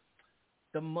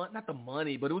not the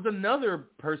money, but it was another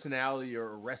personality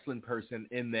or a wrestling person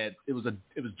in that it was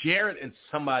Jarrett and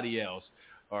somebody else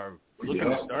are looking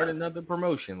to start another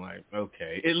promotion. Like,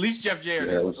 okay, at least Jeff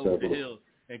Jarrett is over the hill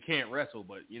and can't wrestle,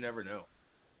 but you never know.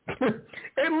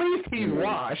 At least he's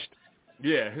washed.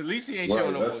 Yeah, at least he ain't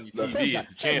showing up on TV as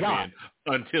the champion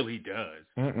until he does.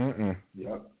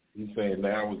 Yeah, he's saying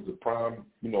now is the prime,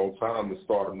 time to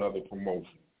start another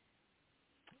promotion.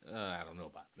 I don't know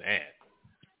about that.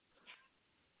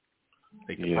 I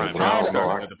think the prime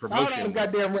time the promotion.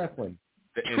 Goddamn wrestling.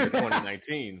 The end of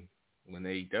 2019 when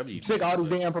AEW. Sick all these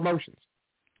damn promotions.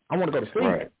 I want to go to sleep.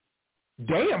 Right.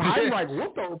 Damn, I'm like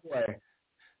whooped over boy.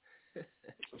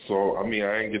 So I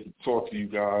ain't get to talk to you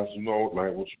guys.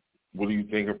 Like what do you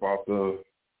think about the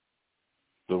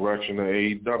direction of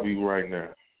AEW right now?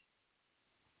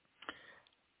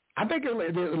 I think it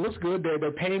looks good.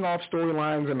 They're paying off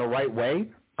storylines in the right way.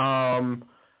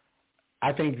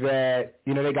 I think that,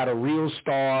 they got a real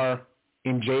star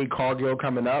in Jade Cargill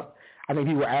coming up. I think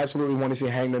people absolutely want to see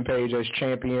Hangman Page as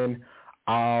champion.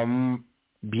 They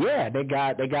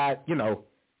got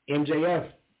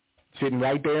MJF sitting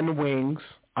right there in the wings.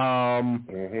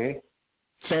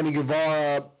 Sammy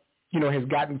Guevara, has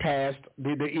gotten past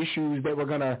the issues that were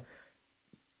going to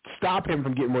stop him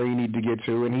from getting where he needed to get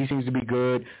to, and he seems to be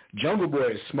good. Jungle Boy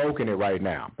is smoking it right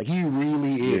now. Like, he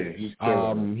really is. He's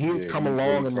come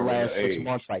along in the last 6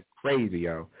 months like crazy,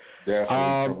 yo.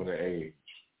 Definitely coming to age.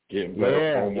 Getting better,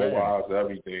 promo-wise,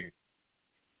 everything.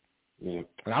 Yeah.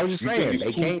 And I was just saying,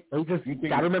 they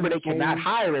got to remember they cannot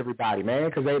hire everybody, man,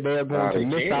 because they're going to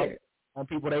miss out on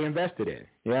people they invested in.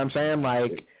 You know what I'm saying?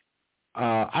 Like,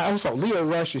 Leo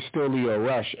Rush is still Leo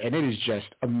Rush, and it is just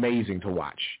amazing to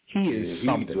watch. He is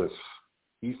something.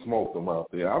 He smoked them out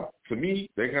there. To me,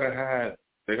 they're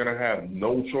gonna have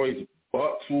no choice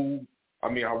but to. I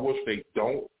wish they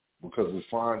don't, because it's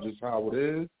fine just how it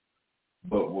is.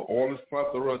 But with all this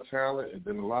plethora of talent, and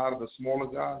then a lot of the smaller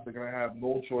guys, they're gonna have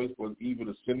no choice but either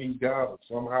to send these guys or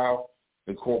somehow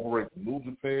incorporate the New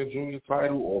Japan Junior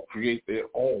title or create their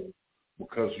own,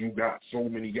 because you got so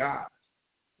many guys.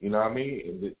 You know what I mean?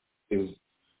 And it is,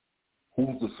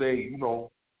 who's to say,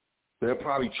 they'll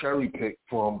probably cherry pick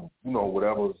from,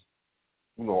 whatever's,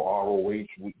 ROH,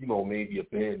 maybe a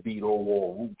Bandito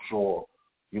or a Rooch or,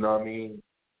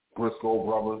 Briscoe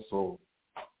brothers. So,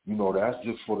 that's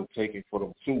just for the taking for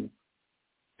them too.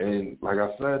 And like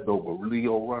I said, though, but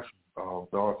Leo Rush,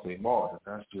 Darcy Martin,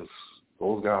 that's just,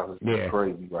 those guys are just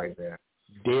crazy right now.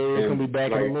 Darius going to be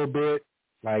back in a little bit.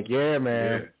 Like, yeah,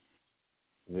 man.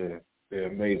 Yeah. They're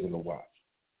amazing to watch.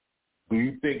 Do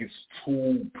you think it's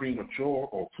too premature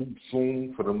or too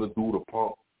soon for them to do the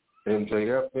Punk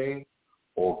MJF thing?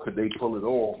 Or could they pull it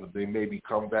off and they maybe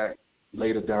come back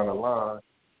later down the line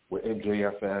with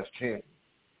MJF as champion?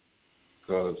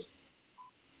 Because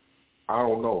I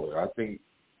don't know. I think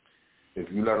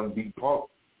if you let them beat Punk,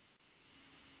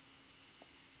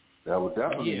 that would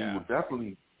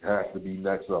definitely have to be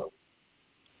next up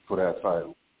for that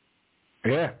title.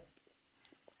 Yeah.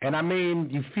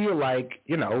 And you feel like,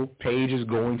 Page is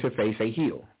going to face a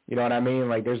heel. You know what I mean?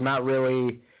 Like, there's not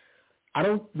really,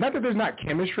 not that there's not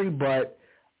chemistry, but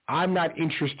I'm not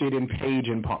interested in Page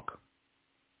and Punk.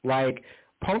 Like,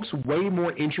 Punk's way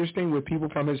more interesting with people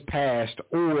from his past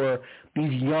or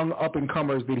these young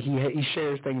up-and-comers that he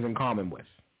shares things in common with.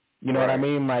 You know what I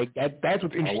mean? Like, that's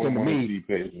what's interesting to me. See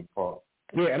Page and Punk.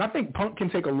 Yeah, and I think Punk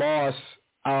can take a loss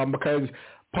because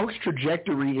Punk's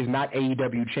trajectory is not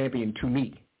AEW champion to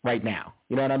me right now.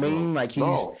 You know what I mean? Like,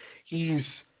 he's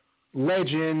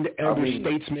legend, elder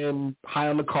statesman, high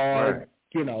on the card,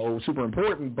 super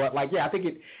important. But, I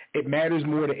think it matters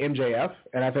more to MJF,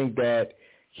 and I think that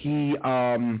he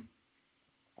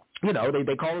you know,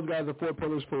 they call those guys the four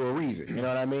pillars for a reason. You know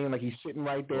what I mean? Like, he's sitting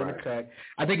right there in the cut.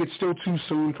 I think it's still too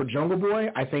soon for Jungle Boy.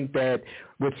 I think that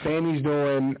what Sammy's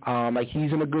doing, like,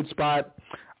 he's in a good spot.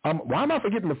 Why am I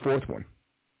forgetting the fourth one?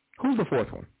 Who's the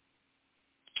fourth one?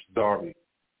 Darby.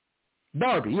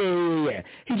 Yeah.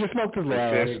 He just smoked his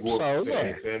last. Sammy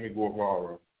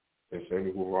Guevara.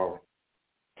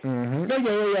 Mm-hmm.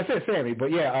 No, I said Sammy, but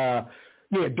Darby.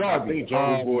 I think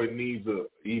Jungle Boy needs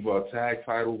either a tag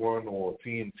title run or a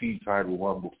TNT title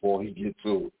run before he gets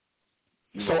to.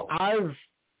 So I've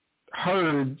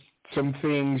heard some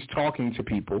things talking to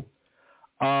people,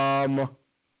 and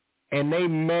they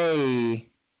may.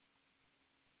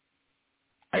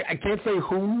 I can't say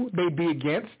who they'd be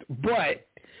against, but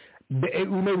we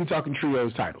may be talking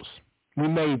trios titles. We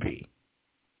may be.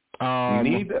 We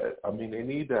need that. I mean, they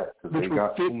need that because they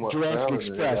got too much Jurassic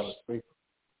Express.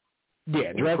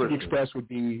 Yeah, Jurassic Express would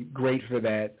be great for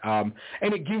that. And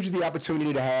it gives you the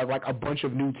opportunity to have like a bunch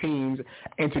of new teams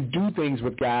and to do things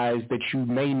with guys that you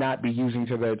may not be using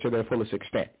to their fullest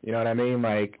extent. You know what I mean?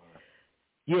 Like,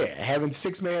 yeah, having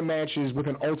 6-man matches with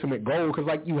an ultimate goal because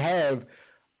like you have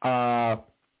the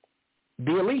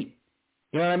Elite.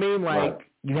 You know what I mean? Like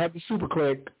you have the Super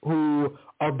Click who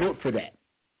are built for that.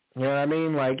 You know what I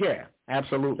mean? Like, yeah,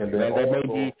 absolutely. And that may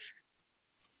be.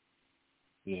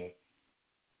 Yeah.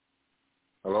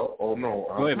 Hello? Oh, no.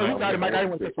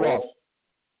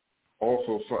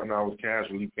 Also, something I was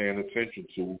casually paying attention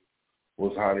to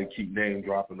was how they keep name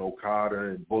dropping Okada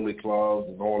and Bullet Club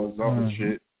and all this other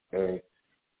shit. And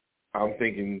I'm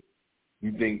thinking,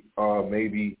 you think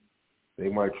maybe they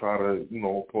might try to,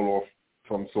 pull off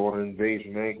some sort of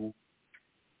invasion angle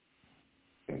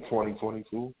in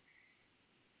 2022?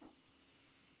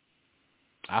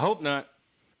 I hope not.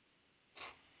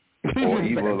 Or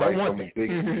even like some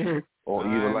big, or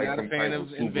even like I'm some not a fan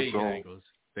of invasion angles.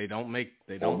 They don't make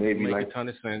a ton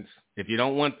of sense. If you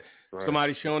don't want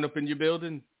somebody showing up in your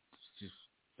building,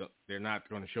 they're not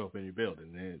going to show up in your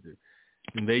building. The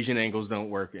invasion angles don't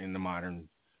work in the modern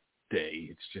day.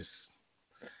 It's just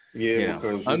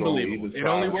because unbelievable. It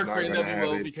only worked for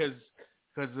NWO because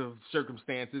of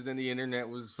circumstances, and the internet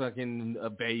was fucking a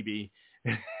baby.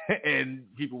 And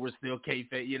people were still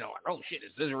kayfabe, oh shit,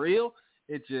 is this real?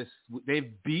 It just,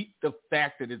 they've beat the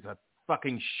fact that it's a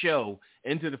fucking show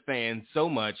into the fans so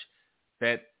much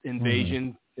that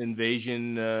invasion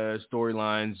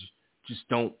storylines just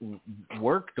don't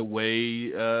work the way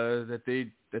that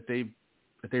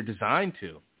they're designed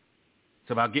to. It's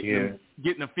about getting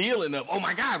a feeling of, oh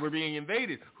my God, we're being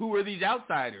invaded. Who are these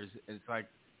outsiders? And it's like,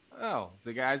 oh,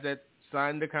 the guys that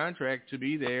signed the contract to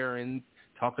be there and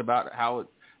talked about how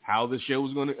the show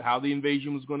was how the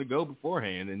invasion was going to go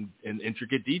beforehand in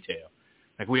intricate detail.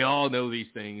 Like we all know these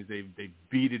things. They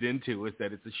beat it into us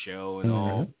that it's a show and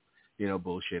all,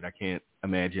 bullshit. I can't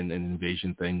imagine an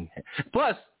invasion thing.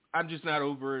 Plus, I'm just not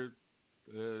over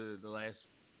the last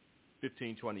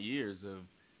 15, 20 years of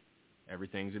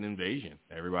everything's an invasion.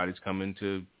 Everybody's coming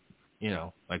to,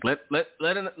 like let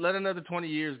another 20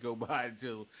 years go by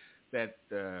until that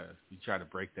you try to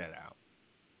break that out.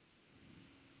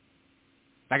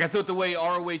 Like I thought the way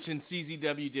ROH and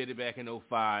CZW did it back in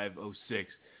 05, 06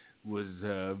 was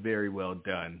very well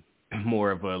done.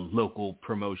 More of a local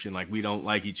promotion. Like we don't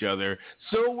like each other,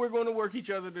 so we're going to work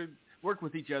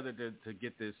with each other to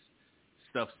get this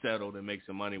stuff settled and make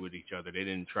some money with each other. They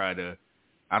didn't try to.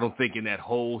 I don't think in that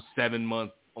whole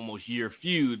 7-month, almost year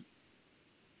feud.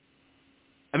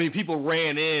 I mean, people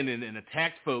ran in and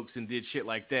attacked folks and did shit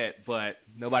like that, but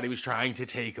nobody was trying to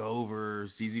take over.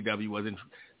 CZW wasn't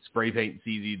spray painting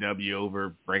CZW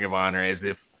over Ring of Honor as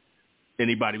if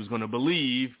anybody was going to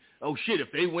believe, oh shit,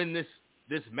 if they win this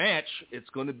match, it's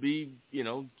going to be,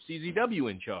 CZW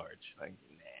in charge. Like,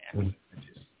 nah,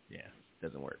 it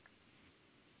doesn't work.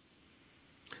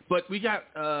 But we got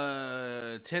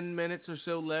 10 minutes or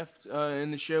so left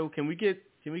in the show. Can we get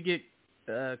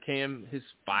Cam his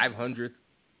 500th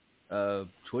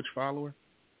Twitch follower?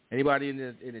 Anybody in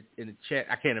the chat?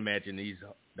 I can't imagine these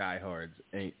diehards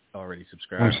ain't already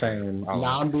subscribed. I'm saying,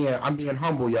 I'm being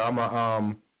humble, y'all.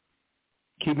 I'm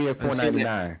keep me at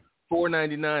 $4.99.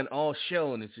 $4.99 all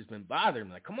show, and it's just been bothering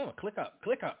me. Like, come on, click up.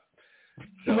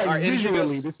 So, like,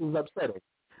 visually, this is upsetting.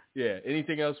 Yeah.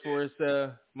 Anything else for us,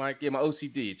 Mike? Yeah, my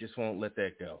OCD just won't let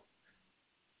that go.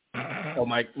 Oh,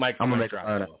 Mike, I'm gonna make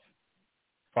it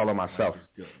follow myself.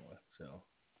 Good one. So,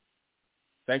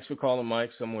 thanks for calling,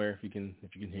 Mike. Somewhere if you can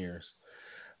hear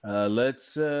us.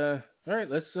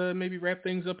 Let's maybe wrap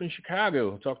things up in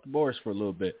Chicago. Talk to Boris for a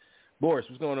little bit. Boris,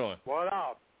 what's going on? What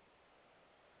up?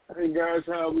 Hey guys,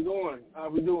 how we doing?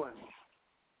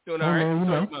 Doing all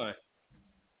right.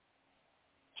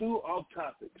 Two off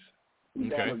topics. We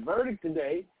got a verdict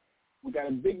today. We got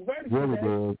a big verdict really today.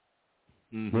 Did.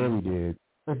 Mm-hmm. Really did.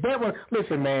 If that was,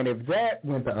 listen, man, if that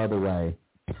went the other way,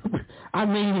 I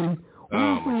mean,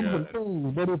 we've seen some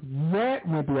things, but if that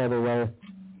went the other way,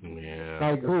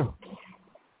 like, ooh.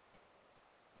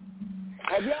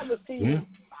 Have you ever seen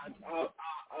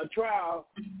a trial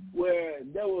where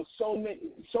there was so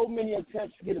many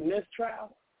attempts to get a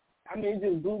mistrial? I mean, it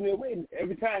just blew me away.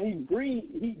 Every time he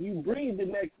breathed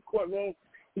in that courtroom,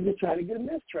 he was trying to get a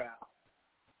mistrial.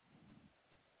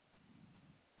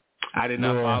 I did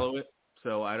not follow it,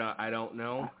 so I don't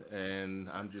know, and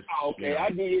I'm just okay. I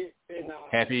did. And,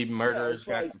 happy murderers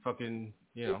got the fucking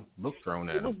book thrown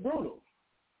at them. It was brutal.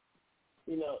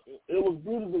 It was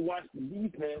brutal to watch the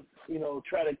defense,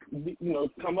 try to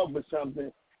come up with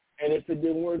something, and if it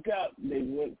didn't work out, they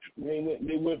went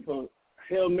for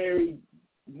Hail Mary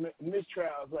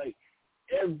mistrials like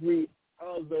every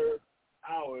other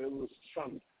hour. It was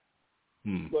something.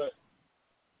 But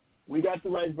we got the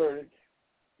right verdict.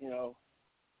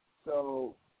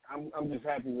 So I'm just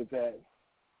happy with that.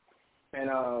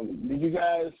 And did you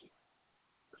guys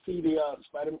see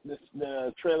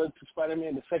the trailer to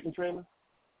Spider-Man, the second trailer?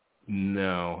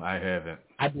 No, I haven't.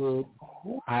 I did.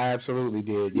 I absolutely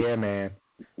did. Yeah, man.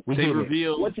 They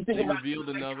revealed. What you think about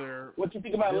another? What you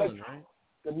think about villain, Electro? Right?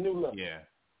 The new look. Yeah.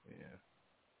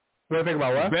 What do you think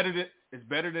about what? It's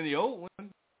better than the old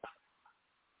one.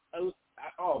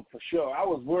 Oh, for sure. I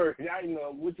was worried. I didn't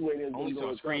know which way they were going to go.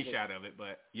 Only saw a screenshot of it,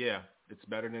 but yeah, it's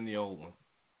better than the old one.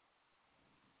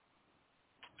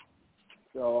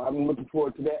 So I'm looking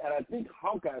forward to that. And I think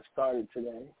Hawkeye started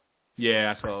today.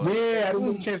 Yeah, I saw it. Yeah, I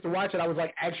didn't get a chance to watch it. I was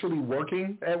actually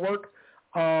working at work.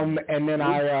 And then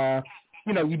I,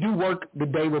 you do work the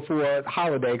day before the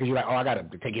holiday because you're like, I got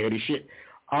to take care of this shit.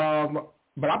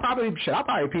 But I'll probably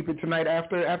peep it tonight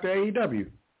after AEW.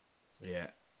 Yeah.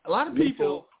 A lot of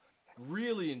people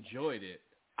really enjoyed it.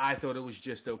 I thought it was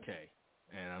just okay.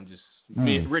 And I'm just,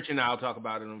 Rich and I will talk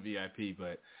about it on VIP,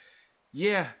 but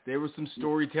yeah, there were some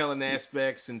storytelling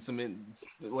aspects and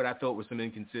what I thought were some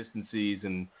inconsistencies,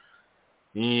 and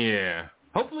yeah,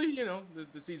 hopefully, the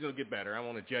season will get better. I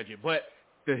won't judge it, but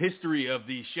the history of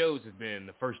these shows has been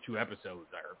the first two episodes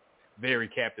are very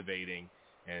captivating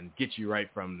and get you right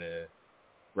from the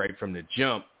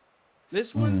jump. This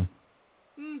one,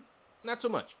 not so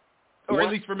much, or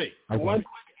at least for me.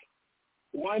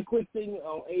 One quick thing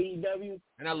on AEW.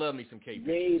 And I love me some Kate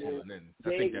Bishop, and I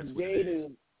think that's what it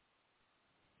is.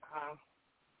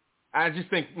 I just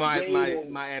think my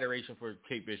adoration for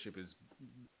Kate Bishop is,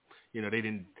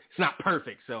 it's not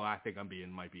perfect, so I think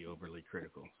might be overly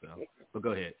critical. So, but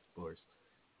go ahead, Boris.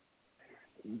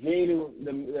 Jade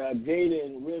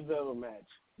and Red Velvet match.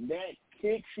 That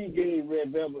kick she gave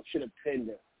Red Velvet should have pinned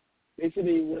her. They should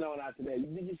have went on after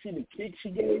that. Did you see the kick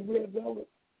she gave Red Velvet?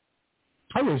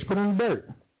 Oh, yeah, she put her in the dirt.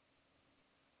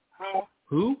 Huh?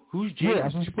 Who? Who's Jade? Yeah,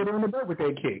 she put her in the dirt with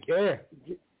that kick. Yeah.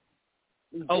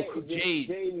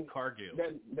 Jade Cargill.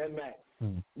 That match.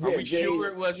 Are we sure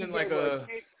it wasn't like a?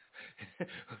 Are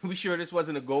we sure this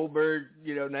wasn't a Goldberg,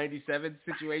 97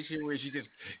 situation where she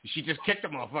just kicked a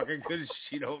motherfucker because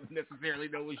she don't necessarily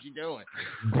know what she's doing?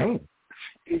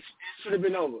 It should have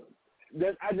been over.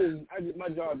 My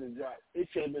jaw just dropped. It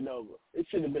should have been over. It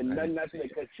should have been nothing after that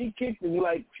because she kicked it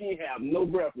like she had no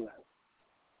breath left.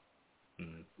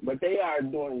 But they are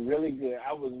doing really good.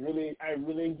 I really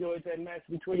enjoyed that match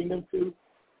between them two.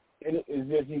 And it's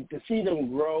just to see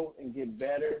them grow and get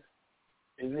better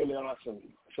is really awesome.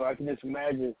 So I can just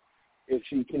imagine if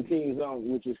she continues on,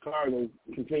 which is Cargill,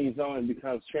 continues on and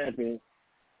becomes champion,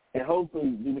 and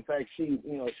hopefully due to the fact she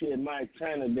admired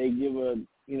China, they give her,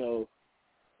 the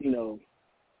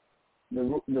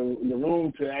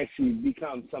room to actually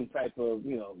become some type of,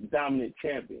 dominant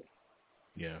champion.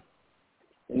 Yeah.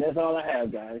 And that's all I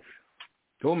have, guys.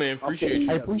 Cool, man. Appreciate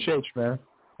you. I appreciate you, man.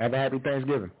 Have a happy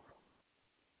Thanksgiving.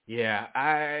 Yeah,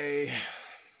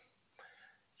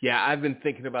 I've been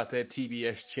thinking about that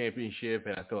TBS championship,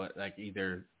 and I thought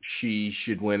either she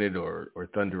should win it or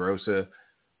Thunder Rosa.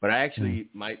 But I actually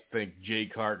might think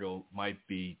Jade Cargill might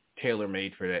be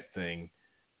tailor-made for that thing,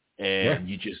 and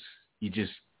you just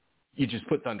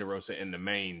put Thunder Rosa in the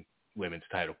main women's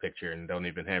title picture and don't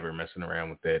even have her messing around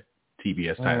with that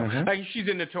TBS title. Like she's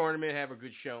in the tournament, have a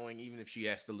good showing, even if she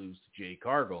has to lose to Jade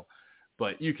Cargill.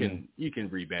 But you can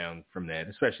rebound from that,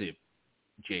 especially if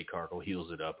Jade Cargill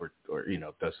heals it up or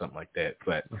does something like that.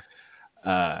 But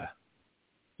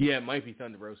it might be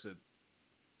Thunder Rosa.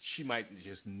 She might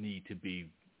just need to be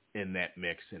in that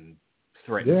mix and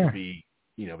threaten to be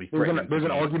threatened. There's an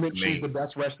argument she's the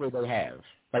best wrestler they have.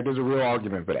 Like there's a real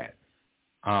argument for that.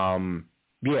 For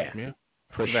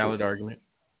valid argument.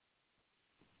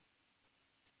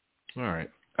 All right.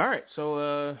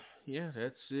 So,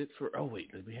 that's it for. Oh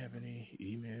wait, did we have any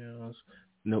emails?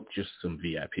 Nope, just some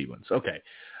VIP ones. Okay.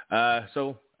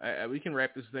 So we can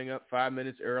wrap this thing up 5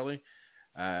 minutes early.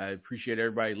 I appreciate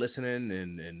everybody listening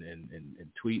and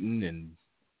tweeting and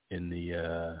in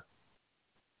the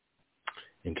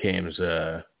in Cam's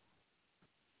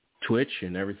Twitch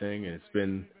and everything, and it's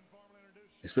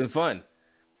been fun.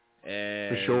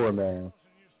 And for sure, man.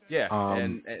 Yeah,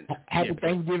 and happy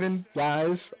Thanksgiving,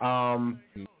 guys.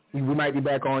 We might be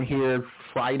back on here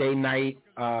Friday night,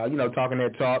 talking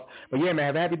that talk. But yeah, man,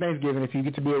 have a happy Thanksgiving. If you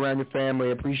get to be around your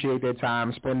family, appreciate that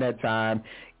time, spend that time,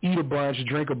 eat a bunch,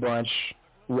 drink a bunch.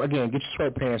 Again, get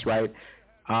your sweatpants right.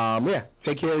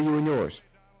 Take care of you and yours.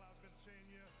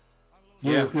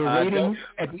 Your rating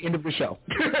at the end of the show.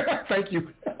 Thank you.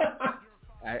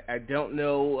 I don't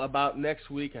know about next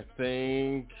week. I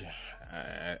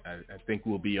think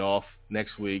we'll be off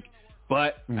next week.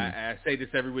 But I say this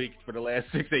every week for the last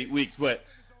 6-8 weeks, but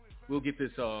we'll get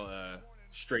this all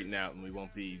straightened out, and we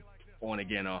won't be on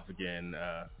again, off again.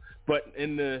 But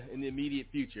in the immediate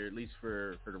future, at least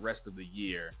for the rest of the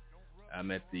year,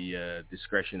 I'm at the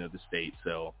discretion of the state.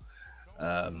 So,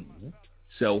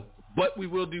 but we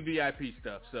will do VIP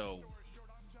stuff. So,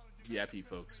 VIP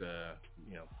folks,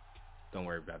 don't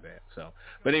worry about that. So,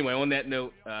 but anyway, on that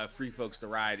note, Free Folks, the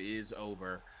ride is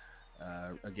over.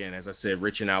 Again, as I said,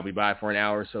 Rich and I'll be by for an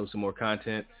hour or so, some more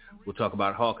content. We'll talk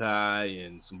about Hawkeye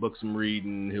and some books I'm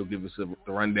reading. He'll give us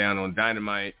a rundown on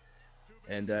Dynamite.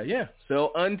 And,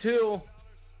 so until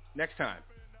next time,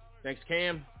 thanks,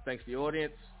 Cam. Thanks to the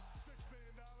audience.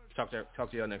 Talk to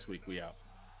y'all next week. We out.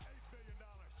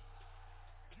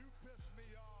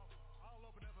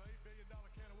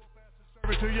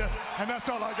 To you, and that's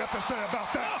all I got to say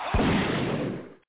about that.